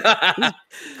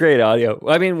 Great audio.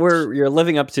 I mean, you're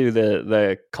living up to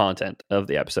the content of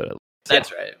the episode.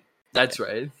 That's right. That's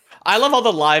right. I love all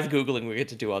the live Googling we get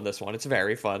to do on this one. It's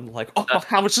very fun. Like,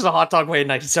 how much does a hot dog weigh in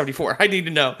 1974? I need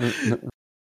to know.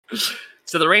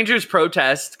 So the Rangers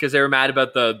protest because they were mad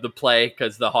about the play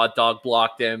because the hot dog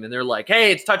blocked him, and they're like,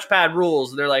 "Hey, it's touchpad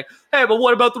rules." And they're like, "Hey, but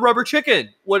what about the rubber chicken?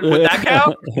 Would that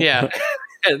count?" Yeah.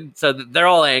 And so they're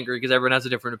all angry because everyone has a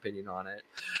different opinion on it.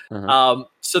 Uh-huh.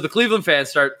 So the Cleveland fans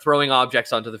start throwing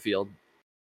objects onto the field.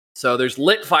 So there's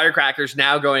lit firecrackers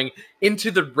now going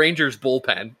into the Rangers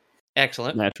bullpen.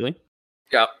 Excellent. Naturally.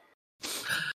 Yep.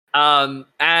 And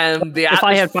the If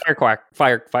I had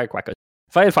firecrackers,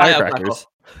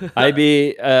 I'd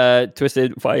be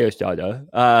twisted fire starter.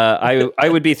 I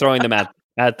would be throwing them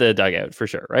at the dugout for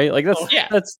sure, right? Like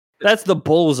that's the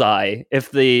bullseye.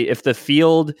 If the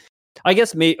field, I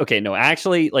guess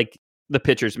actually like the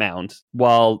pitcher's mound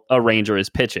while a Ranger is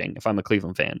pitching. If I'm a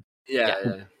Cleveland fan, yeah.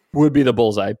 would be the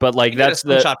bullseye. But like You get a that's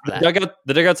the shot for that. dugout.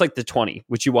 The dugout's like the 20,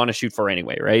 which you want to shoot for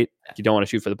anyway, right? You don't want to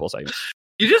shoot for the bullseye.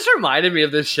 You just reminded me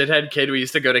of this shithead kid we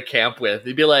used to go to camp with.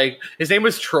 He'd be like, his name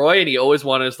was Troy, and he always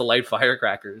wanted us to light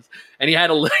firecrackers. And he had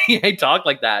he talked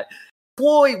like that.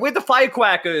 Boy, with the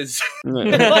firecrackers.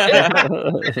 Anyways,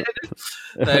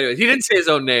 he didn't say his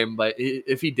own name, but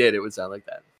if he did, it would sound like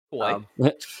that.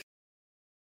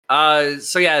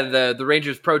 So yeah, the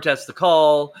Rangers protest the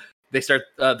call. They start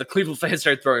the Cleveland fans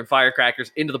start throwing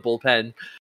firecrackers into the bullpen.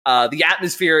 The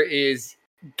atmosphere is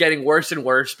getting worse and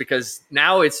worse because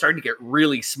now it's starting to get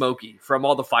really smoky from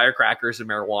all the firecrackers and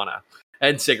marijuana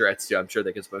and cigarettes too. I'm sure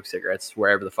they can smoke cigarettes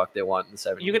wherever the fuck they want in the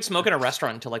 70s. You could smoke in a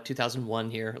restaurant until like 2001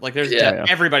 here. Like there's Yeah.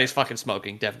 everybody's fucking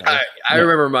smoking, definitely. I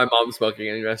remember my mom smoking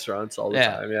in restaurants all the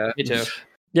time. Yeah, Me too.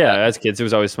 Yeah, as kids, it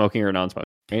was always smoking or non-smoking,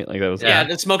 right? Like that was Yeah,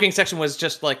 the smoking section was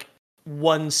just like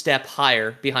one step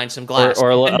higher behind some glass.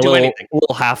 or a Didn't do little anything.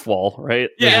 half wall,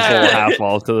 right? Yeah. There's just a little half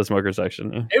wall to the smoker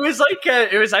section. Yeah. It was like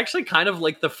it was actually kind of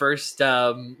like the first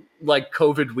like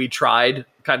COVID we tried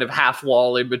kind of half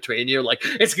wall in between you. Like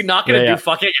it's not going to do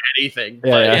fucking anything.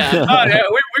 Yeah, But,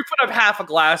 we put up half a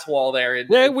glass wall there. And,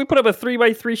 Yeah, we put up a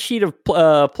 3x3 sheet of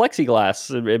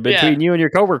plexiglass in between you and your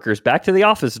coworkers. Back to the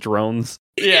office, drones.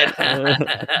 Yeah.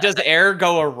 Does air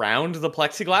go around the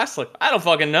plexiglass? Like, I don't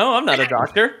fucking know. I'm not a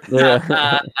doctor.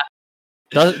 Yeah.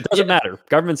 Doesn't matter.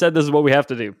 Government said this is what we have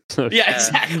to do. So, Yeah,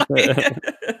 exactly.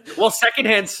 Well,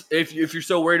 secondhand. If you're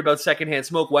so worried about secondhand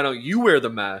smoke, why don't you wear the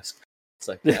mask? It's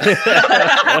like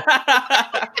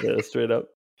yeah, straight up.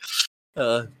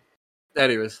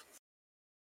 Anyways.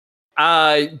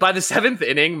 By the 7th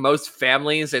inning, most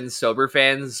families and sober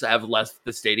fans have left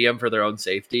the stadium for their own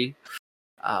safety.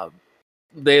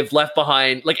 They've left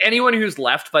behind, like, anyone who's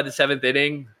left by the 7th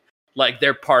inning, like,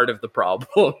 they're part of the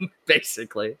problem,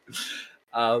 basically.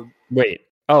 Wait.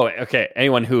 Oh, okay.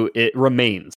 Anyone who it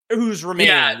remains. Who's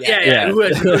remaining? Yeah.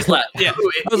 Who's left? Yeah. I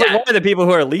was like, why are the people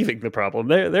who are leaving the problem?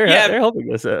 They're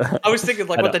helping us. I was thinking,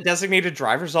 like, what, the designated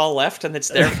drivers all left and it's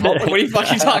their fault? Like, what are you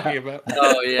fucking talking about?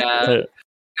 Oh, yeah.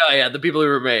 Oh, yeah, the people who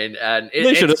remain. And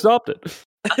they should have stopped it.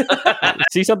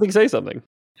 See something, say something.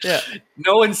 Yeah.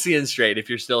 No one's seeing straight if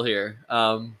you're still here.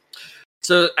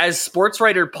 So, as sports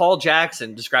writer Paul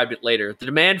Jackson described it later, the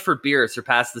demand for beer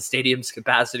surpassed the stadium's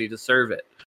capacity to serve it.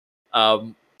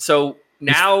 So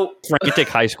now, frantic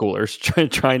high schoolers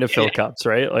trying to fill cups,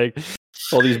 right? Like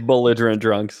all these belligerent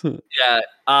drunks.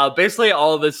 Yeah. Basically,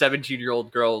 all of the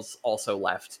 17-year-old girls also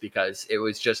left because it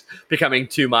was just becoming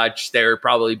too much. They were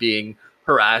probably being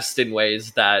harassed in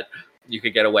ways that you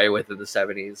could get away with in the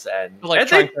 70s, and like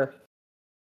trying to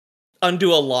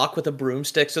undo a lock with a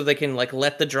broomstick so they can like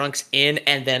let the drunks in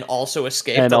and then also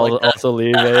escape and also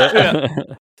leave. Yeah.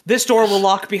 This door will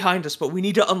lock behind us, but we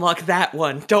need to unlock that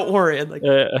one. Don't worry. And like,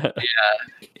 yeah.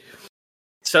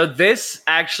 So this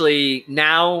actually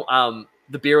now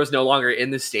the beer was no longer in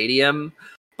the stadium,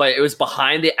 but it was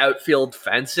behind the outfield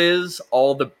fences.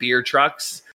 All the beer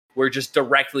trucks were just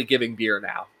directly giving beer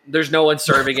now. There's no one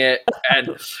serving it,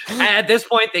 and at this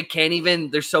point they can't even.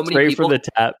 There's so many people from the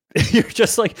tap. You're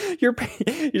just like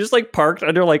parked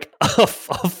under like a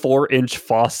 4-inch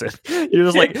faucet. You're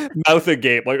just like mouth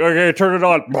agape, like okay, turn it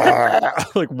on,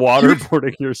 like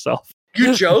waterboarding yourself.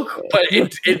 You joke, but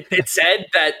it said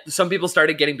that some people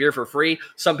started getting beer for free.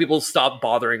 Some people stopped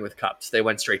bothering with cups. They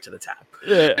went straight to the tap.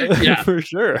 Yeah, for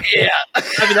sure. Yeah,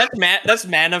 I mean that's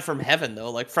manna from heaven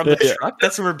though, like from the truck.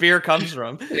 That's where beer comes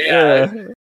from. Yeah.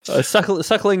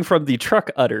 Suckling from the truck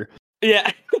udder.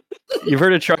 Yeah. You've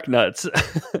heard of truck nuts.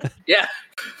 Yeah.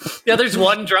 There's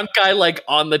one drunk guy like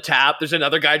on the tap. There's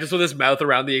another guy just with his mouth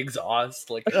around the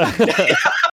exhaust. Like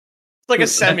like a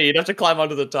semi, you'd have to climb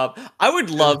onto the top. I would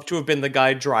love to have been the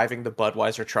guy driving the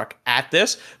Budweiser truck at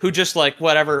this, who just like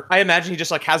whatever. I imagine he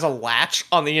just like has a latch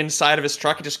on the inside of his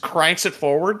truck and just cranks it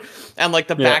forward, and like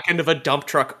the back end of a dump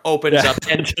truck opens up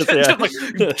and just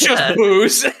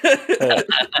booze.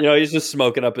 He's just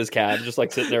smoking up his cab, just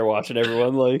like sitting there watching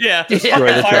everyone like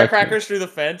firecrackers through the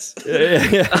fence.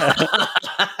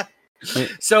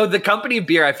 So the company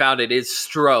beer I found it is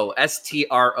Stroh,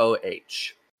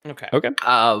 STROH. Okay.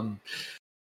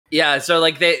 Yeah, so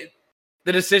like the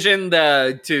decision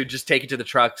to just take it to the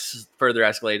trucks further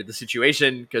escalated the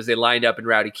situation because they lined up in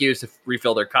rowdy queues to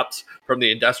refill their cups from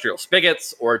the industrial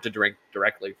spigots or to drink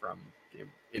directly from the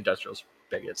industrial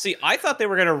spigots. See, I thought they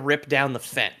were going to rip down the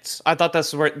fence. I thought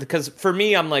that's where, because for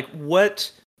me, I'm like,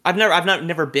 what? I've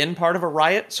never been part of a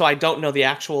riot, so I don't know the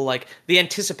actual, like, the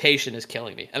anticipation is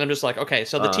killing me. And I'm just like, okay,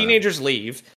 so the teenagers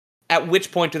leave. At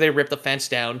which point do they rip the fence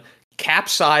down,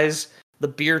 capsize the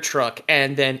beer truck,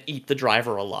 and then eat the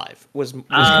driver alive?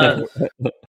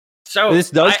 So this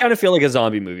does kind of feel like a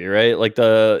zombie movie, right? Like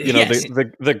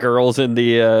the girls in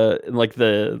the like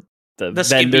the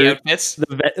vendor outfits.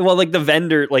 Like the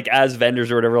vendor, like as vendors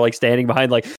or whatever, like standing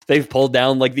behind, like they've pulled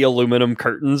down like the aluminum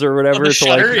curtains or whatever to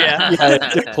shutter,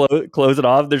 to close it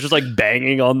off. They're just like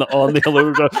banging on the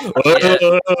aluminum.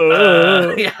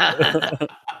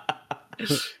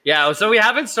 Yeah, so we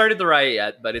haven't started the riot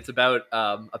yet, but it's about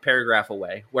a paragraph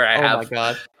away where I have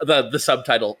the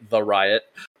subtitle "The Riot."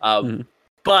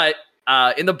 But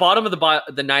in the bottom of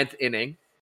the ninth inning,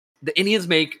 the Indians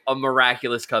make a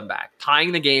miraculous comeback,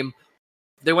 tying the game.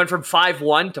 They went from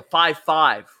 5-1 to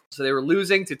 5-5, so they were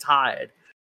losing to tied.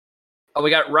 And we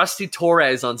got Rusty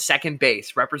Torres on second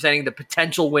base, representing the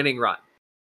potential winning run.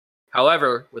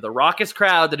 However, with a raucous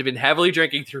crowd that had been heavily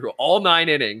drinking through all 9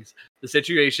 innings, the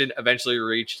situation eventually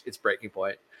reached its breaking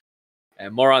point.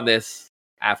 And more on this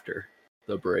after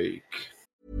the break.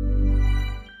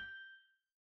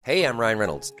 Hey, I'm Ryan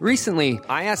Reynolds. Recently,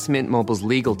 I asked Mint Mobile's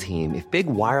legal team if big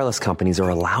wireless companies are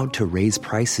allowed to raise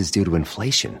prices due to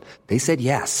inflation. They said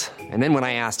yes. And then when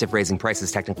I asked if raising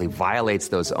prices technically violates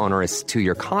those onerous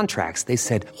 2-year contracts, they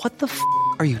said, "What the f***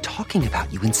 are you talking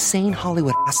about, you insane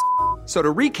Hollywood ass?" So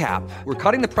to recap, we're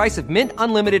cutting the price of Mint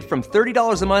Unlimited from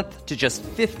 $30 a month to just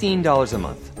 $15 a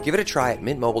month. Give it a try at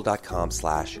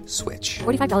mintmobile.com/switch.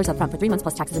 $45 up front for 3 months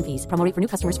plus taxes and fees. Promo rate for new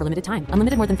customers for limited time.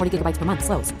 Unlimited more than 40 gigabytes per month.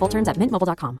 Slows full terms at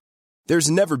mintmobile.com.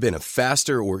 There's never been a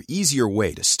faster or easier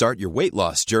way to start your weight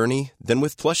loss journey than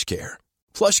with PlushCare.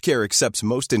 PlushCare accepts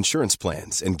most insurance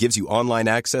plans and gives you online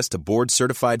access to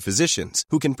board-certified physicians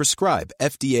who can prescribe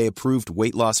FDA-approved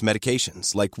weight loss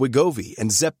medications like Wegovy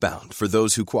and Zepbound for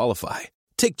those who qualify.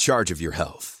 Take charge of your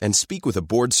health and speak with a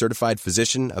board-certified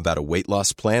physician about a weight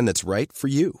loss plan that's right for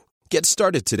you. Get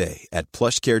started today at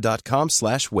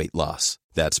plushcare.com/weight loss.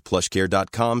 That's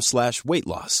plushcare.com/weight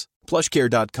loss.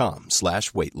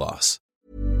 plushcare.com/weight loss.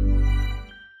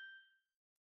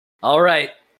 All right.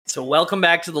 So welcome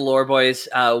back to the Lore Boys.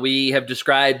 We have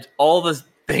described all the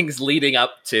things leading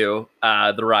up to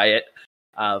the riot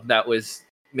that was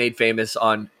made famous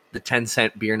on the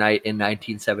 10-cent beer night in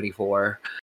 1974.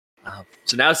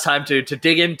 So now it's time to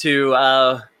dig into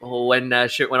when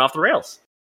shit went off the rails.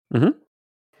 Mm-hmm.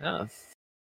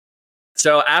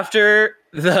 So after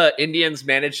the Indians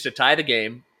managed to tie the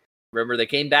game, remember they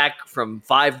came back from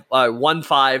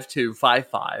 1-5 to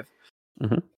 5-5.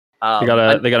 Mm-hmm.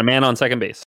 They got a man on second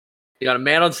base. They got a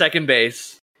man on second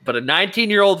base, but a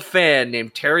 19-year-old fan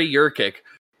named Terry Yurkic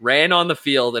ran on the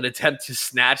field in an attempt to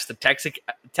snatch the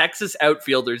Texas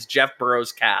outfielder's Jeff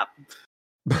Burrows cap.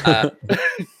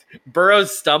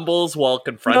 Burrows stumbles while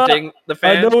confronting the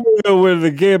fan. I don't want to win the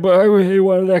game, but I really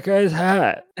wanted that guy's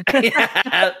hat.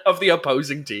 Yeah, of the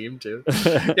opposing team, too.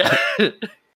 Yeah.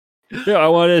 Yeah, I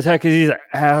wanted his hat because he's an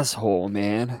asshole,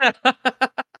 man.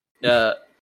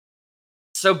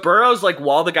 So Burrows,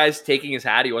 while the guy's taking his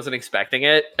hat, he wasn't expecting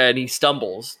it, and he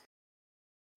stumbles.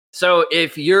 So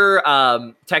if you're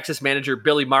Texas manager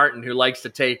Billy Martin, who likes to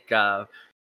take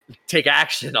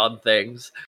action on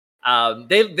things,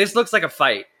 this looks like a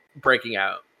fight breaking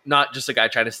out, not just a guy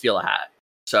trying to steal a hat.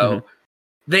 So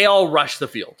they all rush the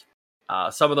field.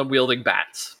 Some of them wielding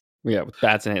bats. Yeah, with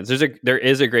bats in hands. There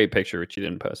is a great picture which you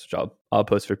didn't post, which I'll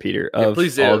post for Peter, of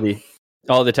please do.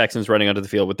 all the Texans running onto the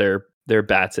field with their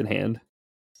bats in hand.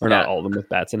 Or not all of them with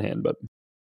bats in hand, but...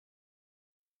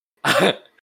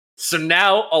 So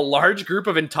now a large group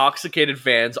of intoxicated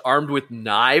fans armed with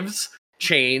knives,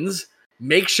 chains,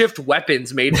 makeshift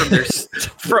weapons made from their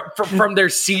from their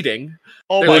seating.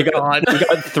 Oh my God. We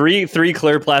got three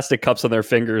clear plastic cups on their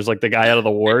fingers, like the guy out of the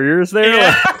Warriors there.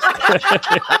 Yeah.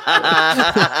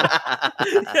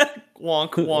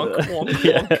 Wonk, wonk, wonk,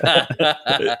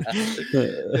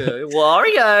 wonk.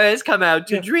 Warriors come out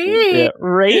to drink. Yeah.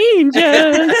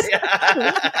 Rangers.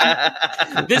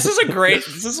 This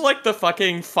is like the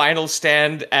fucking final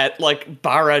stand at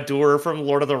Barad-dûr from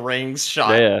Lord of the Rings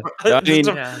shot. Yeah. I mean,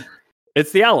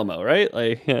 it's the Alamo, right?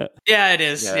 Yeah, it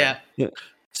is. Yeah.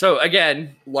 So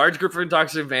again, large group of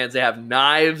intoxicated fans. They have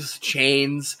knives,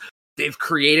 chains. They've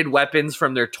created weapons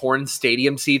from their torn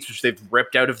stadium seats, which they've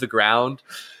ripped out of the ground.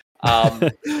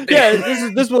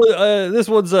 This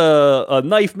one's a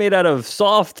knife made out of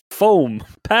soft foam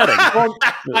padding.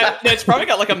 It's probably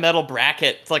got a metal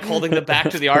bracket holding the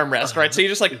back to the armrest, right? So you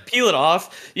just peel it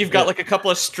off. You've got a couple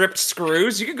of stripped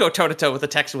screws. You can go toe to toe with a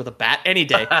Texan with a bat any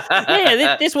day.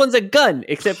 This one's a gun,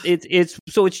 except it's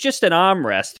just an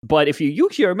armrest. But if you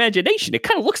use your imagination, it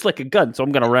kind of looks like a gun. So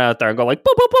I'm gonna run out there and go boo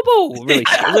boo boo boo, really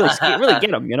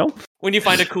get them, When you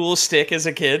find a cool stick as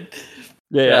a kid.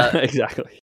 Yeah,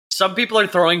 exactly. Some people are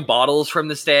throwing bottles from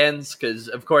the stands because,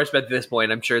 of course, at this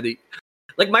point, I'm sure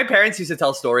my parents used to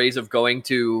tell stories of going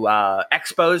to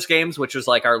Expos games, which was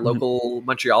our local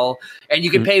Montreal, and you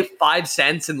could pay 5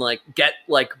 cents and get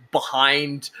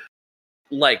behind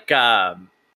not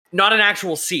an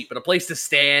actual seat, but a place to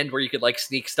stand where you could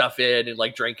sneak stuff in and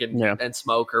drink and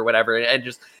smoke or whatever, and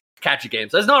just catch a game.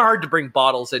 So it's not hard to bring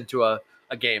bottles into a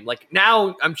game.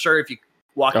 Now, I'm sure if you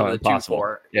walk into the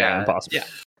 2-4, impossible. Yeah.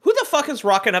 Who the fuck is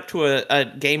rocking up to a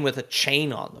game with a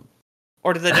chain on them?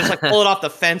 Or did they just pull it off the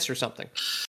fence or something?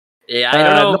 Yeah,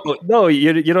 I don't know. No,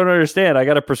 you don't understand. I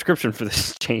got a prescription for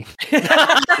this chain.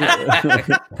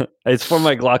 It's for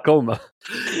my glaucoma.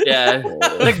 Yeah,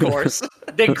 of course.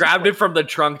 They grabbed it from the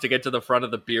trunk to get to the front of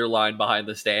the beer line behind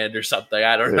the stand or something.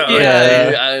 I don't know.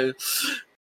 Yeah.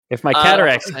 If my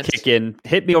cataracts kick in,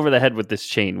 hit me over the head with this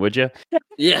chain, would you?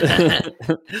 Yeah.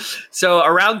 So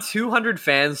around 200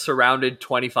 fans surrounded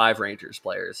 25 Rangers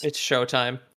players. It's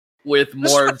showtime. With This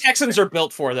is more what Texans are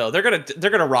built for, though. They're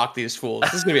gonna rock these fools.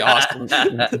 This is gonna be awesome.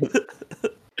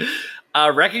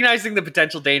 Recognizing the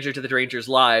potential danger to the Rangers'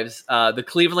 lives, the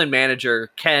Cleveland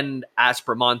manager Ken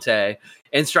Aspromonte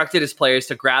instructed his players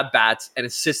to grab bats and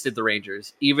assisted the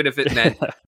Rangers, even if it meant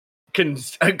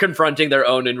confronting their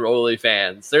own enrollee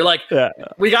fans. They're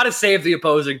we got to save the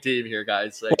opposing team here,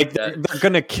 guys. They're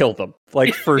gonna kill them, for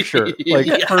sure.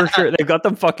 For sure, they've got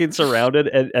them fucking surrounded.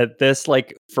 And at this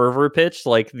fervor pitch,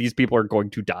 these people are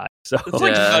going to die. So it's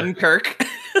Dunkirk.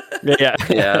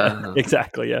 yeah,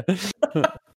 exactly. Yeah,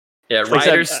 yeah.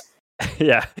 Riders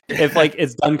Yeah, if like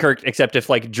it's Dunkirk, except if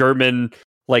like German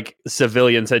like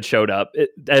civilians had showed up to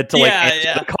like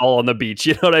answer the call on the beach.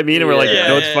 You know what I mean? And we're like,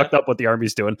 it's fucked up what the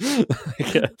army's doing.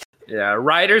 Yeah,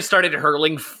 riders started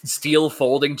hurling steel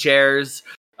folding chairs.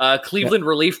 Cleveland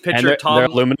relief pitcher they're Tom.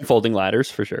 aluminum folding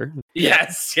ladders for sure.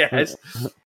 Yes.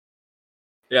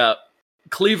 Yeah.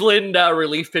 Cleveland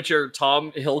relief pitcher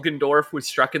Tom Hilgendorf was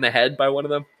struck in the head by one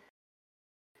of them.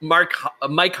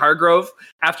 Mike Hargrove,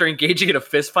 after engaging in a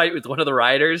fist fight with one of the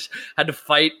riders, had to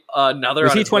fight another.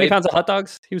 Was he 20 pounds of hot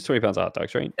dogs? He was 20 pounds of hot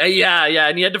dogs, right? Yeah,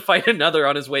 and he had to fight another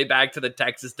on his way back to the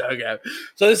Texas dugout.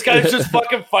 So this guy's just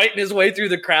fucking fighting his way through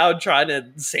the crowd, trying to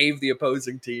save the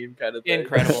opposing team, kind of thing.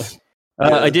 Incredible.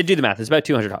 I did do the math. It's about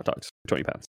 200 hot dogs, 20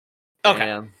 pounds.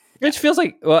 Okay, which feels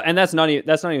like and that's not even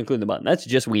including the bun. That's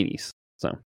just weenies.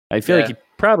 So I feel like he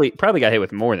probably got hit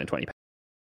with more than 20 pounds.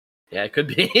 Yeah, it could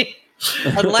be.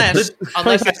 unless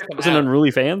it's an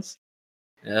unruly fans.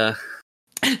 Yeah.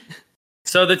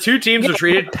 So the two teams were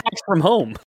treated from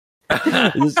home.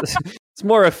 It's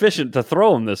more efficient to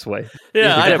throw them this way.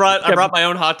 Yeah, I brought my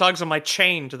own hot dogs on my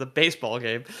chain to the baseball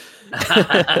game.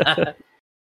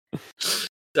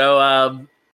 So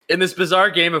in this bizarre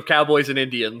game of Cowboys and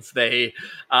Indians, they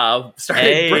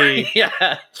started.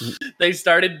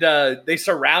 They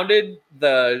surrounded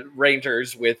the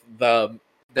Rangers with the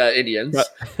Indians,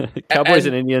 Cowboys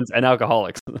and Indians, and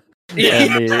alcoholics. And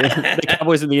the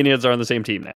Cowboys and the Indians are on the same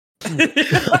team now.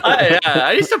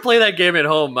 I used to play that game at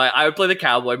home. I would play the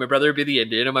Cowboy, my brother would be the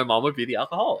Indian, and my mom would be the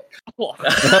alcoholic.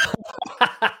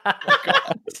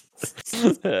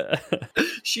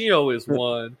 She always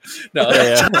won. No,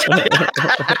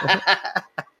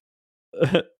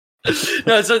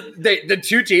 no. So the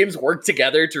two teams worked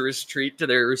together to retreat to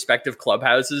their respective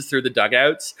clubhouses through the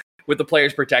dugouts, with the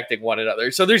players protecting one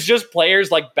another. So there's just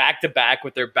players like back to back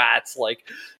with their bats, like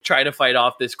trying to fight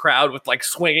off this crowd with like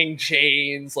swinging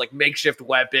chains, like makeshift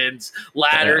weapons,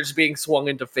 ladders being swung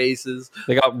into faces.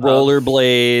 They got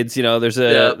rollerblades.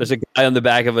 There's a guy on the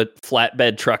back of a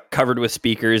flatbed truck covered with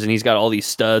speakers, and he's got all these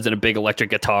studs and a big electric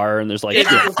guitar, and there's like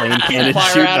flame cannons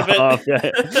shooting off.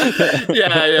 Yeah.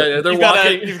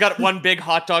 You've got one big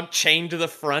hot dog chained to the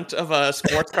front of a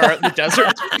sports car in the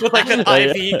desert with like an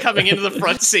IV coming into the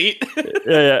front seat.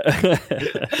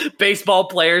 Baseball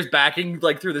players backing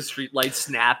like through the street lights,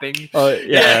 snapping.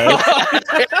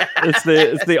 It's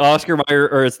the Oscar Mayer,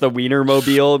 or it's the Wiener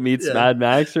Mobile meets Mad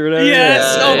Max or whatever.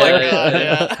 Yes. My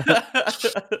god.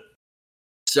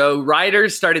 So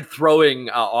riders started throwing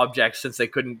objects since they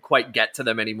couldn't quite get to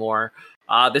them anymore.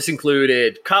 This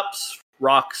included cups,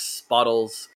 rocks,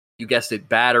 bottles, you guessed it,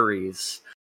 batteries,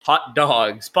 hot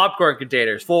dogs, popcorn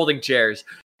containers, folding chairs.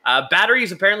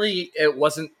 Batteries, apparently it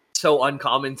wasn't so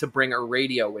uncommon to bring a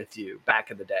radio with you back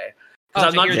in the day.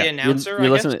 I'm not the announcer. You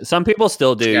listen to, some people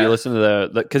still do. You listen to the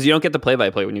because you don't get the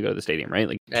play-by-play when you go to the stadium, right?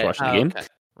 Like just watching the game. Okay.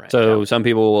 Right, so some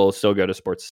people will still go to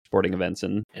sporting events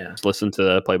and just listen to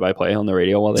the play-by-play on the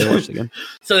radio while they watch the game.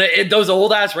 So those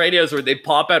old ass radios where they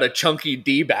pop out a chunky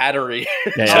D battery.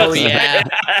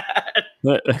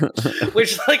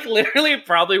 Which like literally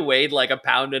probably weighed like 1.5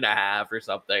 pounds or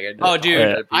something. Oh,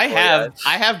 dude, I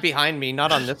have behind me,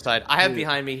 not on this side. I have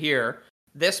behind me here.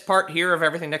 This part here of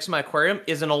everything next to my aquarium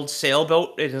is an old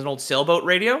sailboat. It is an old sailboat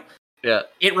radio. Yeah,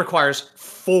 it requires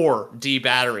 4 D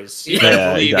batteries. You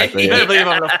better believe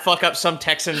I'm gonna fuck up some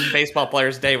Texan baseball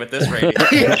player's day with this radio.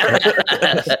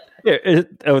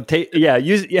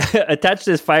 Attach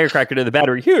this firecracker to the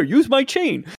battery. Here, use my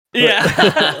chain. Yeah.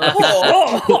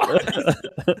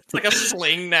 It's like a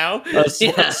sling now. A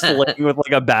sling with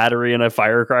like a battery and a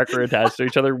firecracker attached to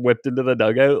each other, whipped into the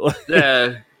dugout.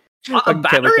 Yeah. A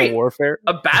battery, warfare.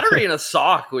 A battery and a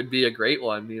sock would be a great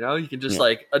one. You can just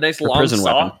like a nice long sock.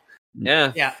 Weapon.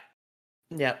 Yeah.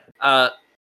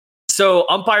 So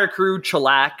umpire crew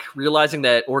Chalak, realizing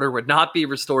that order would not be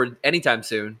restored anytime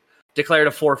soon, declared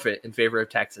a forfeit in favor of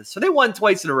Texas. So they won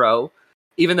twice in a row,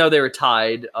 even though they were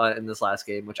tied in this last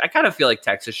game, which I kind of feel like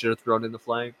Texas should have thrown in the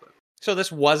flag. But. So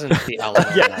this wasn't the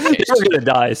Alabama they were going to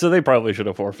die, so they probably should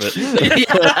have forfeit.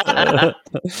 It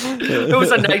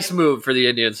was a nice move for the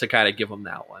Indians to kind of give them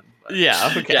that one. But.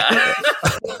 Yeah, okay.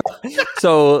 Yeah.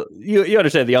 So you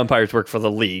understand the umpires work for the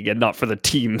league and not for the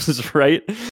teams, right?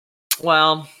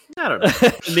 Well, I don't know.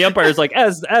 And the umpire's like,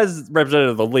 as representative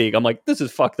of the league, I'm like, this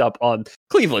is fucked up on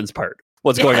Cleveland's part.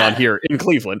 What's going on here in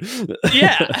Cleveland?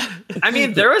 Yeah. I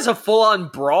mean, there was a full-on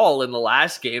brawl in the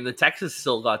last game. The Texas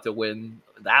still got to win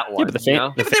that one.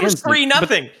 Yeah, but it was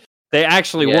 3-0. They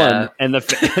actually won, and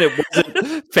it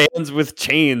wasn't fans with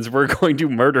chains were going to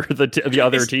murder the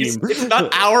other team. It's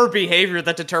not our behavior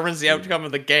that determines the outcome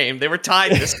of the game. They were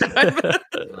tied this time.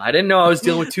 I didn't know I was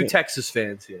dealing with two Texas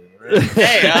fans here. Right?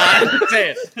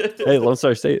 Hey, Lone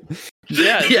Star State.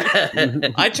 Yeah.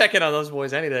 I check in on those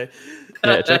boys any day.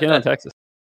 Yeah, check in on Texas.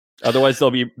 Otherwise,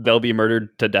 they'll be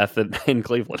murdered to death in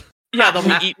Cleveland. Yeah, they'll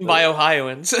be eaten by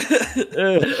Ohioans.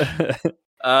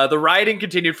 The rioting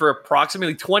continued for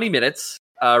approximately 20 minutes.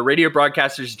 Radio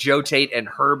broadcasters Joe Tate and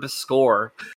Herb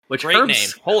Score, which great name.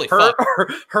 Holy fuck.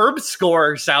 Herb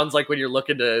Score sounds like when you're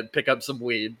looking to pick up some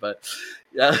weed, but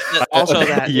yeah. Also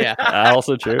that, yeah.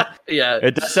 Also true. Yeah.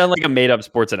 It does sound like a made up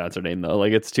sports announcer name though.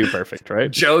 Like it's too perfect,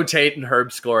 right? Joe Tate and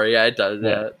Herb Score. Yeah, it does.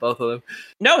 Yeah, both of them.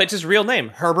 No, it's his real name,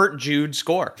 Herbert Jude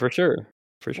Score. For sure.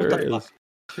 He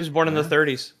was born in the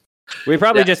 30s. We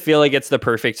probably just feel like it's the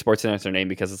perfect sports announcer name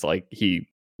because it's like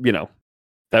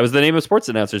that was the name of sports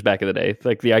announcers back in the day.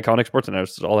 Like the iconic sports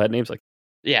announcers all had names like.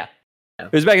 Yeah.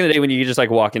 It was back in the day when you could just like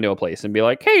walk into a place and be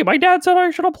like, "Hey, my dad said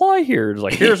I should apply here." It's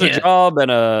like, here's a job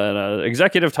and a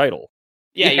executive title.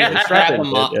 Yeah, you just grab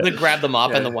them up,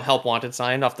 and the help wanted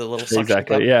sign off the little suction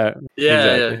exactly. cup.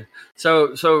 Yeah.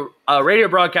 So radio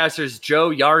broadcasters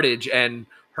Joe Yardage and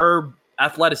Herb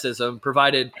Athleticism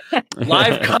provided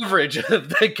live coverage of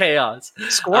the chaos.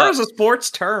 Score is a sports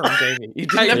term, Jamie. You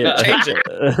didn't have to change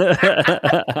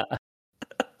it.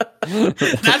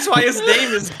 That's why his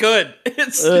name is good.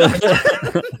 It's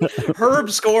Herb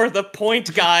Score, the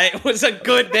point guy, was a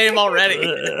good name already.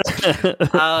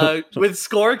 With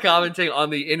Score commenting on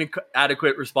the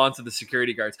inadequate response of the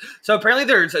security guards. So apparently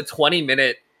there's a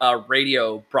 20-minute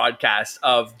radio broadcast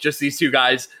of just these two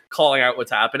guys calling out what's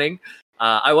happening.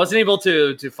 I wasn't able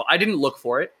to I didn't look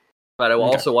for it, but I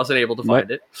also wasn't able to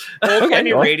find it.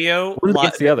 Any radio. One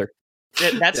against the other.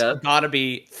 That's gotta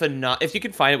be phenomenal. If you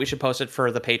can find it, we should post it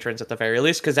for the patrons at the very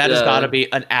least, because that has gotta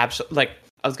be an absolute. Like,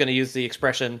 I was gonna use the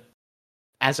expression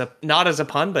not as a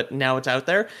pun, but now it's out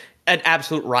there. An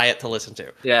absolute riot to listen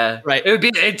to. Yeah, right. It would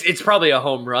be. It's probably a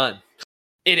home run.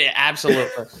 It is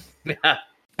absolutely.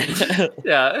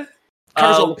 Yeah.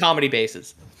 Covers all the comedy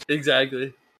bases.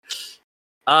 Exactly.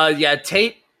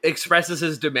 Tate expresses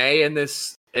his dismay in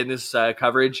this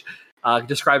coverage,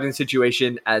 describing the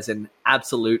situation as an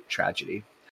absolute tragedy.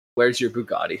 Where's your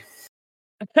Bugatti?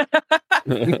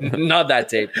 Not that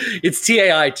Tate. It's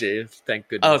TAI, thank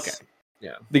goodness. Okay.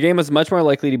 Yeah. The game was much more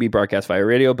likely to be broadcast via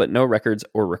radio, but no records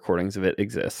or recordings of it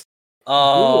exist.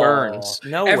 Oh, who earns?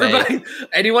 No way.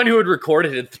 Anyone who would record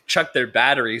it and chuck their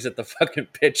batteries at the fucking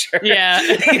pitcher. Yeah.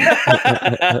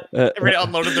 Everybody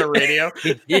unloaded their radio.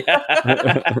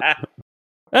 Yeah.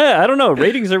 I don't know.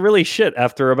 Ratings are really shit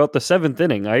after about the 7th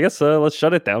inning. I guess let's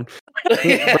shut it down.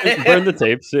 Burn the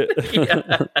tapes.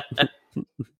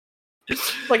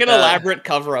 Like an elaborate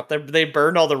cover-up. They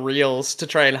burned all the reels to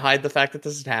try and hide the fact that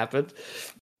this had happened.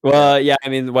 Well, yeah, I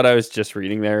mean, what I was just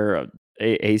reading there,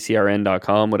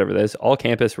 acrn.com, whatever this,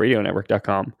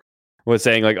 allcampusradionetwork.com, was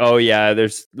saying like, oh yeah,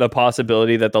 there's the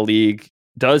possibility that the league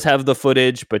does have the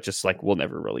footage, but just like we'll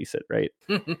never release it, right?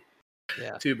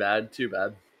 Yeah. Too bad.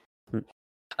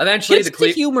 Eventually,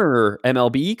 the humor,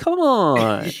 MLB. Come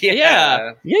on,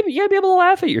 yeah. You gotta be able to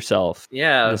laugh at yourself.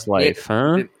 Yeah, in this life,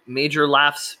 huh? Major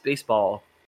laughs, baseball.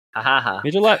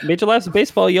 Major laughs,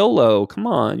 baseball. YOLO. Come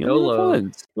on,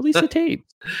 YOLO. Release the tape.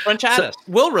 French Addis.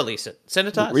 We'll release it. Send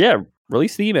it to us. Yeah,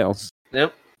 release the emails.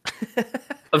 Yep.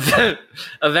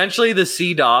 Eventually, the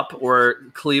CDOP, or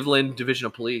Cleveland Division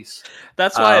of Police.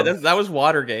 That's why that was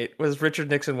Watergate. Was Richard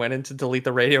Nixon went in to delete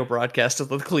the radio broadcast of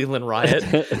the Cleveland riot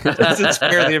to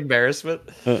spare the embarrassment.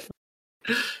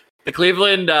 The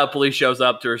Cleveland police shows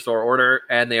up to restore order,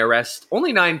 and they arrest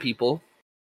only 9 people.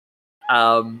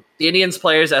 The Indians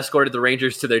players escorted the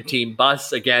Rangers to their team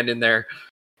bus, again in their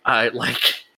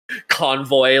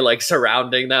convoy,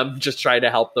 surrounding them, just trying to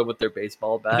help them with their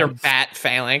baseball bats. Their bat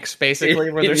phalanx,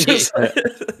 basically, where they're just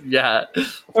yeah.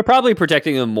 They're probably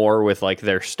protecting them more with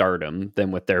their stardom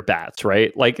than with their bats,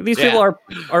 right? Like these people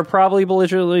are probably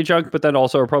belligerently drunk, but then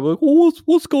also are probably like, well,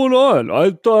 what's going on?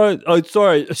 I'm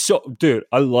sorry. So, dude,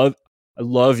 I love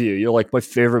you. You're like my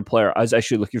favorite player. I was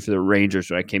actually looking for the Rangers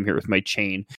when I came here with my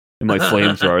chain and my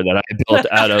flamethrower that I built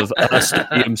out of a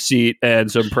stadium seat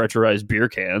and some pressurized beer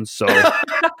cans. So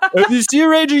if you see a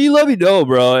Ranger, you let me know,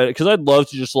 bro, because I'd love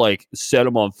to just set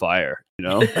him on fire, you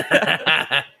know?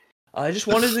 I just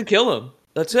wanted to kill him.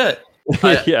 That's it.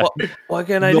 Yeah. Why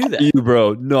can't I do that? You,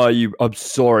 bro. No, you. I'm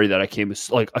sorry that I came in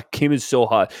so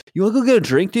hot. You want to go get a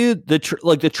drink, dude? The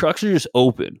trucks are just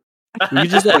open. You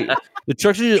just the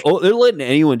trucks are just they're letting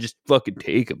anyone just fucking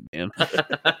take them, man.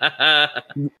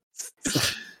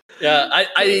 Yeah,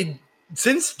 I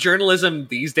since journalism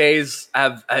these days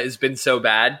has been so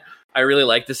bad, I really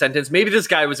like the sentence. Maybe this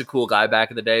guy was a cool guy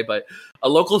back in the day, but a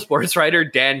local sports writer,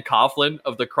 Dan Coughlin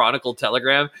of the Chronicle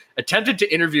Telegram, attempted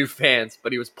to interview fans,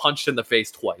 but he was punched in the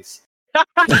face twice.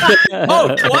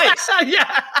 Oh, twice.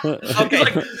 Yeah. Okay.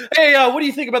 He's like, hey, what do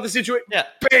you think about the situation? Yeah.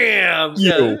 Bam.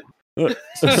 You.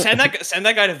 Send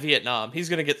that guy to Vietnam. He's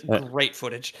gonna get great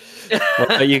footage.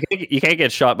 Well, you can't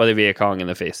get shot by the Viet Cong in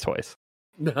the face twice.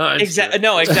 Exactly.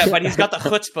 But he's got the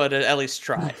chutzpah to at least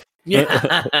try.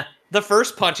 Yeah. The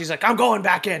first punch, he's like, I'm going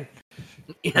back in.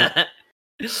 Yeah.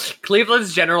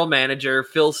 Cleveland's general manager,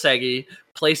 Phil Segui,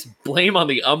 placed blame on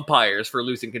the umpires for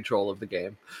losing control of the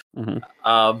game.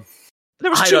 Mm-hmm. There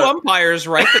was two umpires,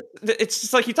 right? It's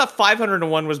just like he thought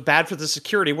 500-1 was bad for the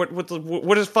security.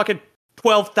 What is fucking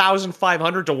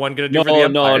 12,500-1 going to do for the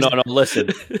umpires? No. Listen,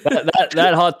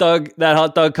 that hot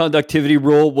dog conductivity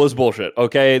rule was bullshit.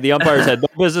 Okay, the umpires had no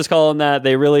business calling that.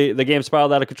 The game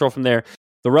spiraled out of control from there.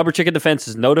 The rubber chicken defense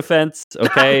is no defense.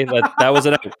 Okay, that was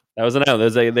an out. That was an out.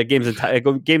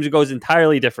 The games goes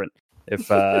entirely different if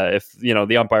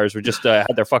the umpires were just had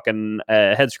their fucking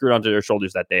head screwed onto their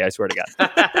shoulders that day. I swear to God.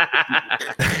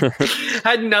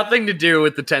 Had nothing to do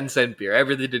with the 10-cent beer.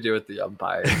 Everything to do with the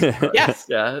umpires. Yes.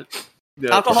 Yeah.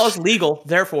 Alcohol is legal,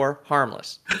 therefore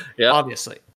harmless. Yeah.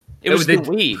 Obviously. It was the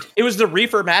weed. It was the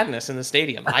reefer madness in the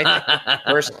stadium, I think,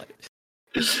 personally.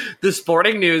 The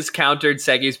Sporting News countered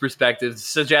Segui's perspective,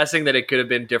 suggesting that it could have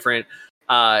been different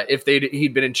if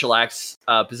he'd been in Shellack's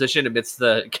position amidst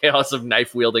the chaos of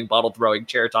knife-wielding, bottle-throwing,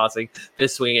 chair-tossing,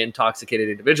 fist-swinging, intoxicated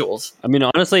individuals. I mean,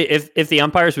 honestly, if the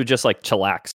umpires would just like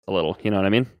chillax a little, you know what I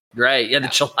mean? Right, yeah, the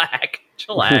Shellac,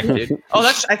 dude. Oh,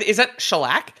 is that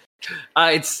shellac?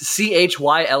 It's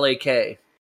CHYLAK.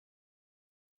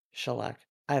 Shellac.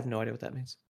 I have no idea what that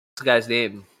means. What's the guy's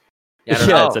name?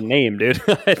 Yeah, it's a name, dude.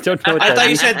 I don't know what that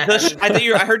means.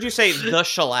 I heard you say the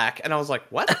shellac, and I was like,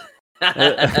 what?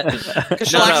 Because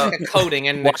shellac is like a coating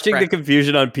and watching the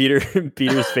confusion on Peter's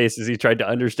face as he tried to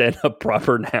understand a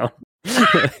proper noun.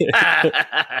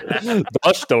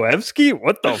 Dostoevsky?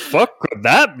 What the fuck could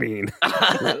that mean? Is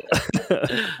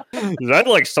that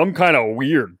like some kind of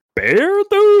weird bear,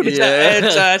 dude?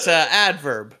 It's an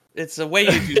adverb. It's a way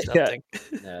you do something.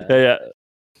 Yeah.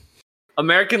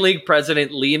 American League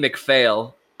president Lee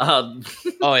McPhail.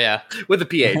 Oh yeah, with a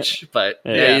PH, but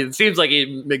yeah, it seems like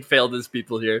he McPhailed his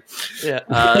people here. Yeah.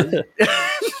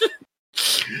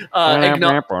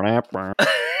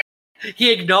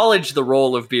 He acknowledged the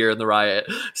role of beer in the riot,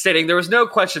 stating there was no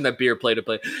question that beer played a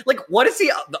play. Like, what is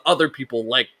the other people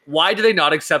like? Why do they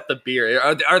not accept the beer?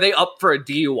 Are they up for a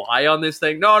DUI on this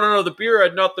thing? No. The beer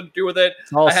had nothing to do with it.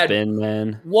 It's all spin,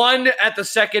 man. One at the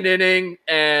second inning,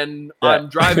 and I'm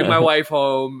driving my wife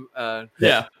home.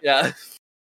 Yeah. I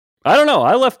don't know.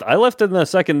 I left in the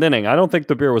second inning. I don't think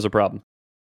the beer was a problem.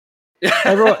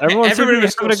 Everyone was having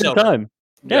a good time.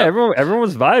 Yeah, everyone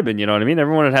was vibing, you know what I mean?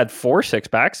 Everyone had 4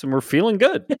 6-packs and we're feeling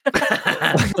good.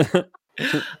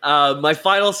 My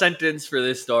final sentence for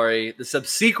this story, the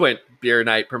subsequent beer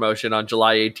night promotion on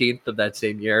July 18th of that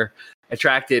same year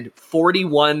attracted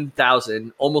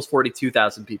 41,000, almost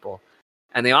 42,000 people.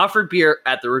 And they offered beer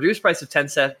at the reduced price of 10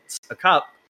 cents a cup,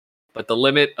 but the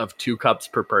limit of 2 cups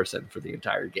per person for the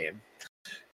entire game.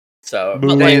 So,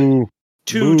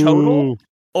 two total?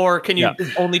 Or can you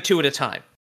only 2 at a time?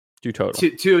 2 total.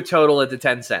 Two total at the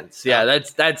 10 cents. Yeah,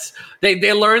 that's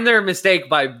they learned their mistake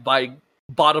by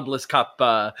bottomless cup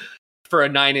for a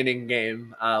 9-inning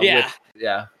game. I'm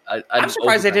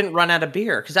surprised they didn't run out of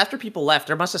beer, because after people left,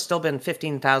 there must have still been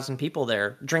 15,000 people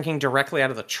there drinking directly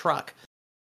out of the truck.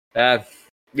 Yeah,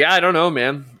 I don't know,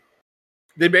 man.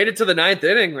 They made it to the 9th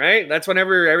inning, right? That's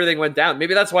whenever everything went down.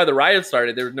 Maybe that's why the riot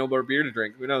started. There was no more beer to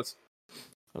drink. Who knows?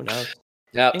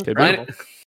 Yeah,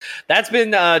 that's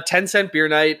been 10-cent beer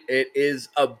night. It is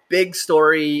a big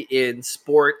story in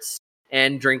sports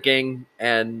and drinking.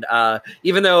 And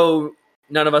even though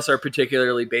none of us are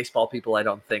particularly baseball people, I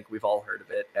don't think we've all heard of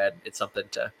it. And it's something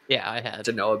to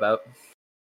know about.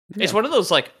 It's one of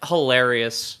those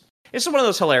hilarious. It's one of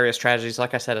those hilarious tragedies,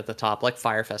 like I said at the top, like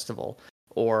Fire Festival,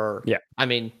 or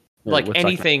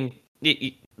anything.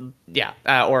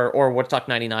 Or Woodstock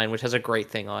 99, which has a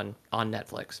great thing on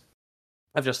Netflix.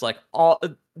 Of just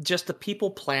just the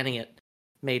people planning it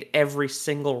made every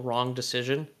single wrong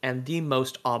decision, and the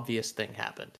most obvious thing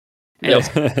happened. And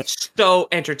it's so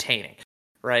entertaining,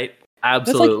 right?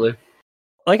 Absolutely.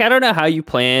 Like I don't know how you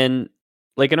plan,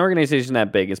 like an organization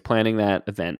that big is planning that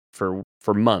event for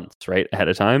months, right, ahead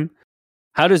of time.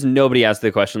 How does nobody ask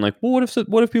the question like, well,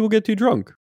 what if people get too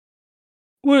drunk?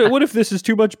 What if this is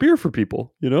too much beer for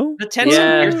people, you know? The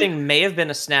 10-cent beer thing may have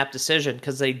been a snap decision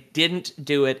because they didn't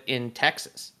do it in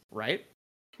Texas. right?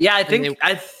 Yeah, I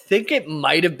think it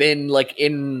might have been like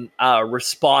in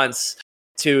response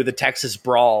to the Texas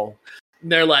brawl.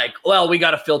 They're like, well, we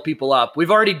got to fill people up. We've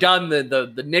already done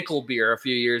the nickel beer a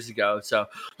few years ago, so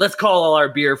let's call all our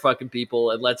beer fucking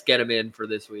people and let's get them in for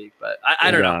this week. But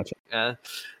I don't know.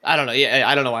 I don't know. Yeah,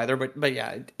 I don't know either. But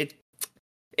yeah,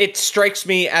 it strikes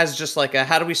me as just like a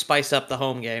how do we spice up the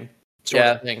home game sort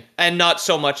of thing, and not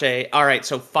so much all right.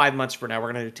 So 5 months from now,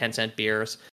 we're gonna do 10-cent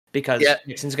beers because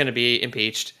Nixon's gonna be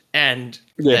impeached, and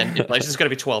then inflation's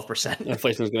gonna be 12%.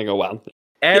 Inflation's gonna go wild.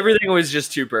 Everything was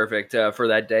just too perfect for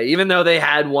that day, even though they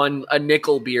had a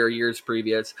nickel beer years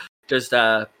previous. Just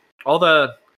it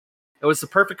was the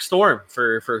perfect storm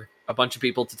for a bunch of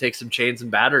people to take some chains and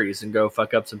batteries and go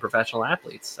fuck up some professional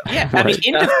athletes. So. Yeah, I mean,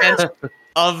 in defense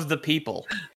of the people,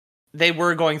 they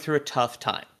were going through a tough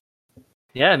time.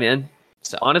 Yeah, man.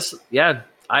 So honestly,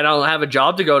 I don't have a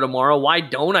job to go tomorrow. Why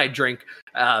don't I drink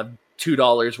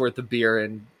 $2 worth of beer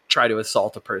and try to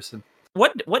assault a person?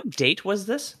 What date was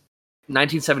this?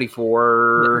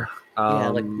 1974.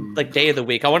 Like day of the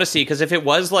week. I want to see, because if it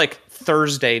was like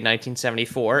Thursday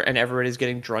 1974 and everybody's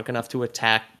getting drunk enough to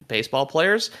attack baseball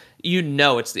players,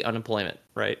 it's the unemployment,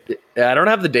 right? Yeah, I don't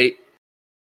have the date,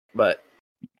 but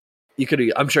you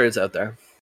could. I'm sure it's out there.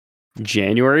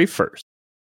 January 1st.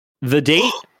 The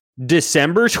date,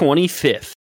 December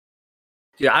 25th.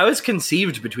 Yeah, I was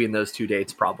conceived between those two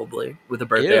dates, probably, with a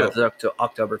birthday of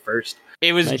October 1st.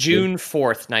 It was June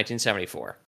 4th,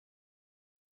 1974.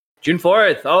 June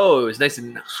 4th. Oh, it was nice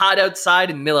and hot outside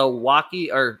in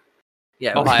Milwaukee, Ohio?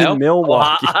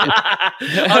 Milwaukee.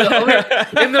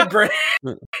 In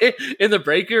the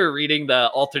break, you were reading the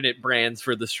alternate brands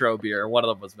for the Stroh beer. One of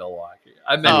them was Milwaukee.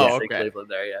 I meant Cleveland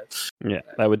there, Yeah,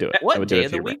 that would do it. What day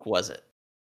of the week was it?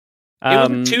 It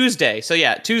was Tuesday. So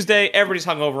Tuesday, everybody's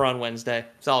hungover on Wednesday.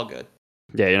 It's all good.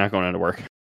 Yeah, you're not going into work.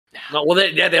 No, well,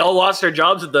 they all lost their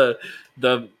jobs at the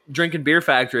drinking beer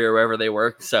factory or wherever they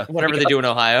work. So whatever they do in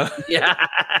Ohio. Yeah.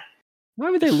 Why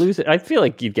would they lose it? I feel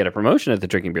like you'd get a promotion at the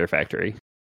drinking beer factory.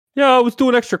 Yeah, I was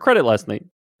doing extra credit last night.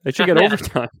 I should get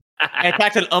overtime. I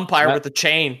attacked an umpire with a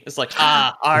chain. It's like,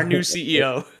 our new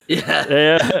CEO.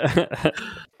 Yeah.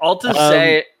 All to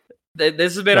say,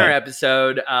 this has been our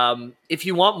episode. If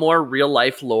you want more real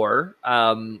life lore,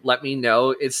 let me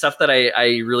know. It's stuff that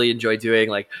I really enjoy doing,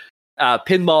 like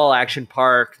Pinball Action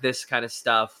Park, this kind of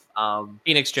stuff.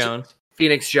 Phoenix Jones.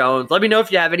 Let me know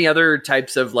if you have any other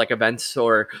types of like events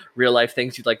or real life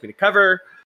things you'd like me to cover.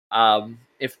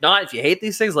 If not, if you hate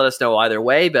these things, let us know either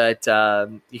way. But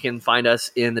you can find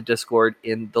us in the Discord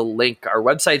in the link. Our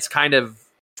website's kind of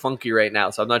funky right now,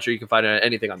 so I'm not sure you can find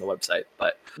anything on the website.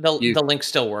 But the link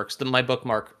still works. My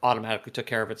bookmark automatically took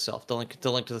care of itself. The link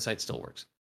to the site still works.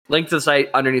 Link to the site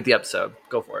underneath the episode.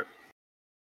 Go for it.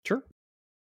 Sure.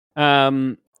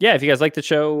 Yeah, if you guys like the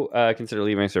show, consider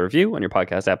leaving us a review on your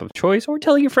podcast app of choice or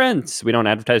telling your friends. We don't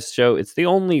advertise the show. It's the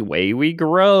only way we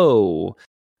grow.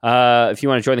 If you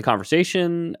want to join the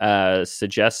conversation,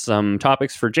 suggest some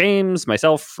topics for James,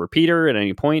 myself, or Peter at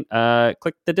any point,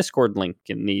 click the Discord link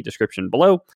in the description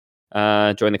below.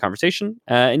 Join the conversation.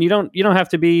 And you don't have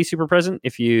to be super present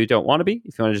if you don't want to be.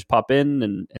 If you want to just pop in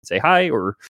and say hi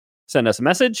or send us a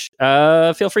message,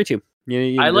 feel free to.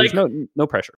 There's no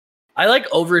pressure. I like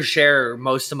overshare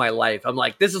most of my life. I'm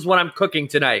like, this is what I'm cooking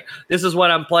tonight. This is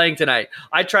what I'm playing tonight.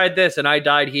 I tried this and I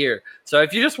died here. So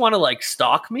if you just want to like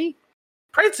stalk me,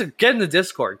 try to get in the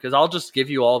Discord, because I'll just give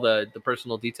you all the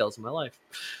personal details of my life.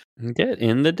 Get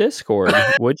in the Discord.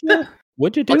 Would you?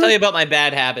 Would you do? I'll tell you about my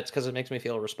bad habits because it makes me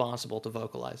feel responsible to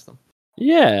vocalize them.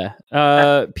 Yeah.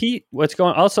 Pete, what's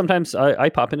going on? Sometimes I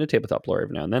pop into tabletop lore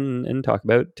every now and then and talk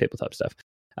about tabletop stuff.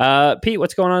 Pete,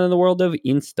 what's going on in the world of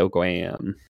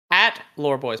Instagram? At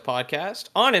Lore Boys Podcast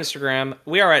on Instagram,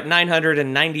 we are at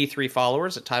 993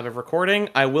 followers at time of recording.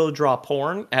 I will draw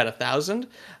porn at 1,000,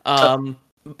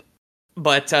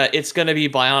 but it's going to be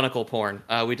Bionicle porn.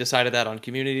 We decided that on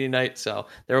community night, so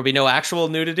there will be no actual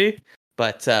nudity.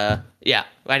 But yeah,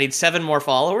 I need 7 more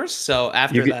followers. So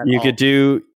after that, you could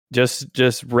do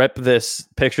just rep this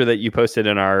picture that you posted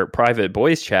in our private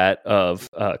boys chat of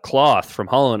Cloth from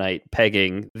Hollow Knight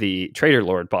pegging the Trader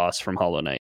Lord boss from Hollow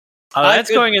Knight.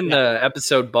 That's going in the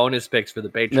episode bonus picks for the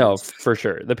patrons. No, for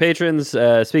sure. The patrons,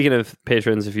 speaking of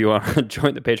patrons, if you want to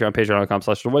join the Patreon,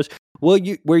 patreon.com/LoreBoys,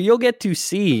 where you'll get to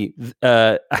see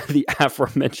the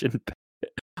aforementioned.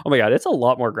 Oh my God, it's a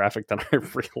lot lot more graphic than I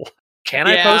realized. Can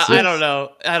I post it? I don't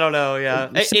know. Yeah,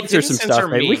 it didn't some stuff.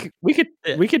 Me. We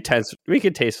could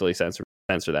tastefully censor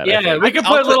that. Yeah, we could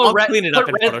put I'll clean it up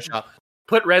in Photoshop.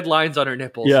 Put red lines on her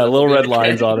nipples. Yeah, little red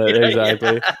lines on it.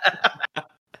 Exactly.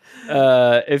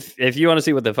 If you want to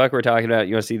see what the fuck we're talking about,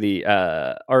 you want to see the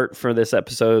art for this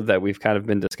episode that we've kind of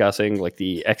been discussing, like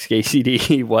the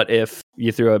XKCD, what if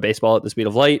you threw a baseball at the speed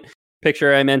of light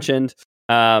picture I mentioned.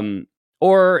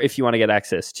 Or if you want to get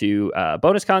access to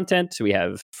bonus content, we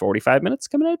have 45 minutes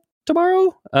coming out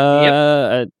tomorrow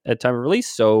at time of release.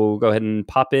 So go ahead and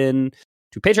pop in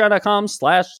to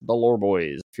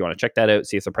patreon.com/theloreboys if you want to check that out,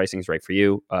 see if the pricing is right for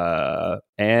you.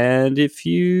 And if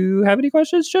you have any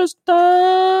questions, just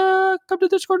come to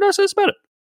Discord and ask us about it.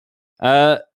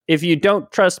 If you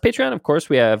don't trust Patreon, of course,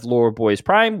 we have Lore Boys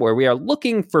Prime, where we are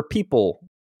looking for people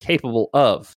capable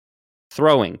of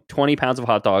throwing 20 pounds of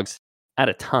hot dogs at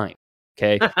a time.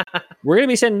 Okay. We're going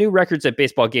to be setting new records at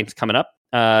baseball games coming up.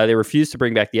 They refused to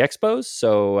bring back the Expos,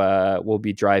 so we'll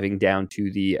be driving down to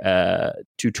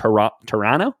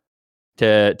Toronto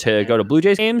to go to Blue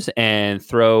Jays games and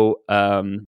throw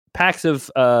packs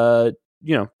of 200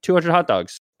 hot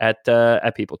dogs at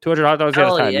people. 200 hot dogs at a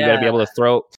time. You got to be able to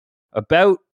throw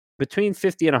about between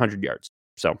 50 and 100 yards.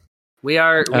 So we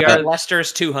are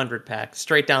Lester's 200 pack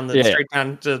straight down to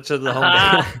the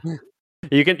home.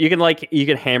 You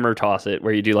can hammer toss it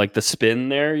where you do like the spin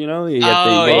there, you get a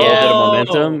little bit of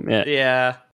momentum.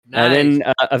 Yeah. Nice. And then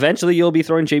eventually you'll be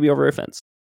throwing JB over a fence.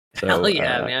 So, hell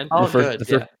yeah, man.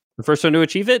 The first one to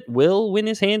achieve it will win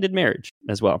his hand in marriage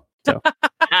as well. So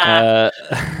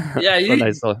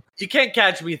you can't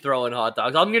catch me throwing hot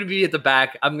dogs. I'm going to be at the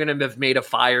back. I'm going to have made a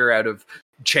fire out of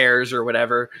chairs or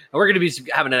whatever, and we're going to be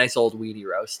having a nice old weedy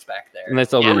roast back there. We're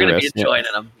going to be enjoying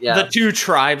them. Yeah, the two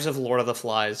tribes of Lord of the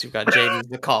Flies. You've got JD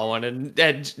the Colin, and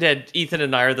Ethan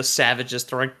and I are the savages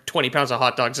throwing 20 pounds of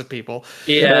hot dogs at people.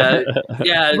 Yeah,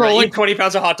 rolling 20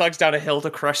 pounds of hot dogs down a hill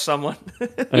to crush someone.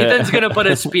 Ethan's going to put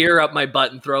a spear up my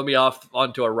butt and throw me off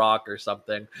onto a rock or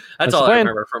something. That's all I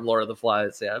remember from Lord of the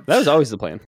Flies. Yeah, that was always the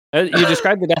plan. You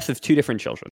described the death of two different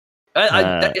children.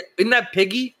 Isn't that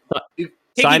Piggy?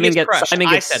 Simon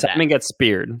gets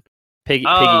speared. Piggy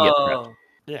gets crushed.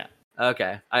 Yeah.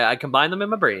 Okay. I combined them in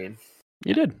my brain.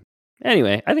 You did.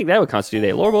 Anyway, I think that would constitute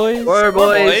a Lore Boys. Lore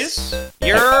Boys.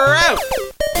 You're out.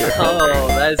 Oh,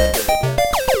 that's good.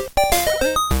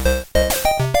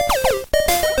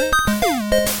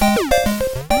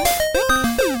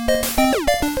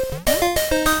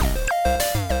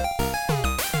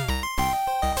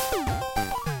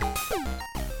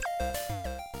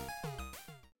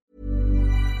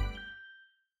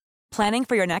 Planning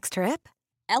for your next trip?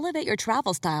 Elevate your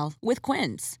travel style with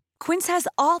Quince. Quince has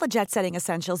all the jet-setting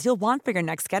essentials you'll want for your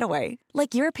next getaway,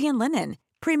 like European linen,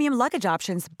 premium luggage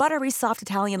options, buttery soft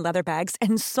Italian leather bags,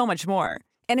 and so much more.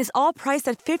 And is all priced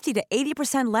at 50 to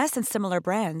 80% less than similar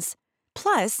brands.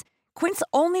 Plus, Quince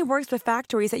only works with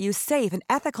factories that use safe and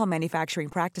ethical manufacturing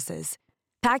practices.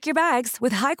 Pack your bags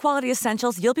with high-quality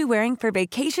essentials you'll be wearing for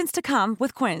vacations to come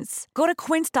with Quince. Go to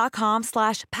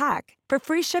quince.com/pack for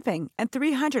free shipping and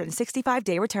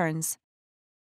 365-day returns.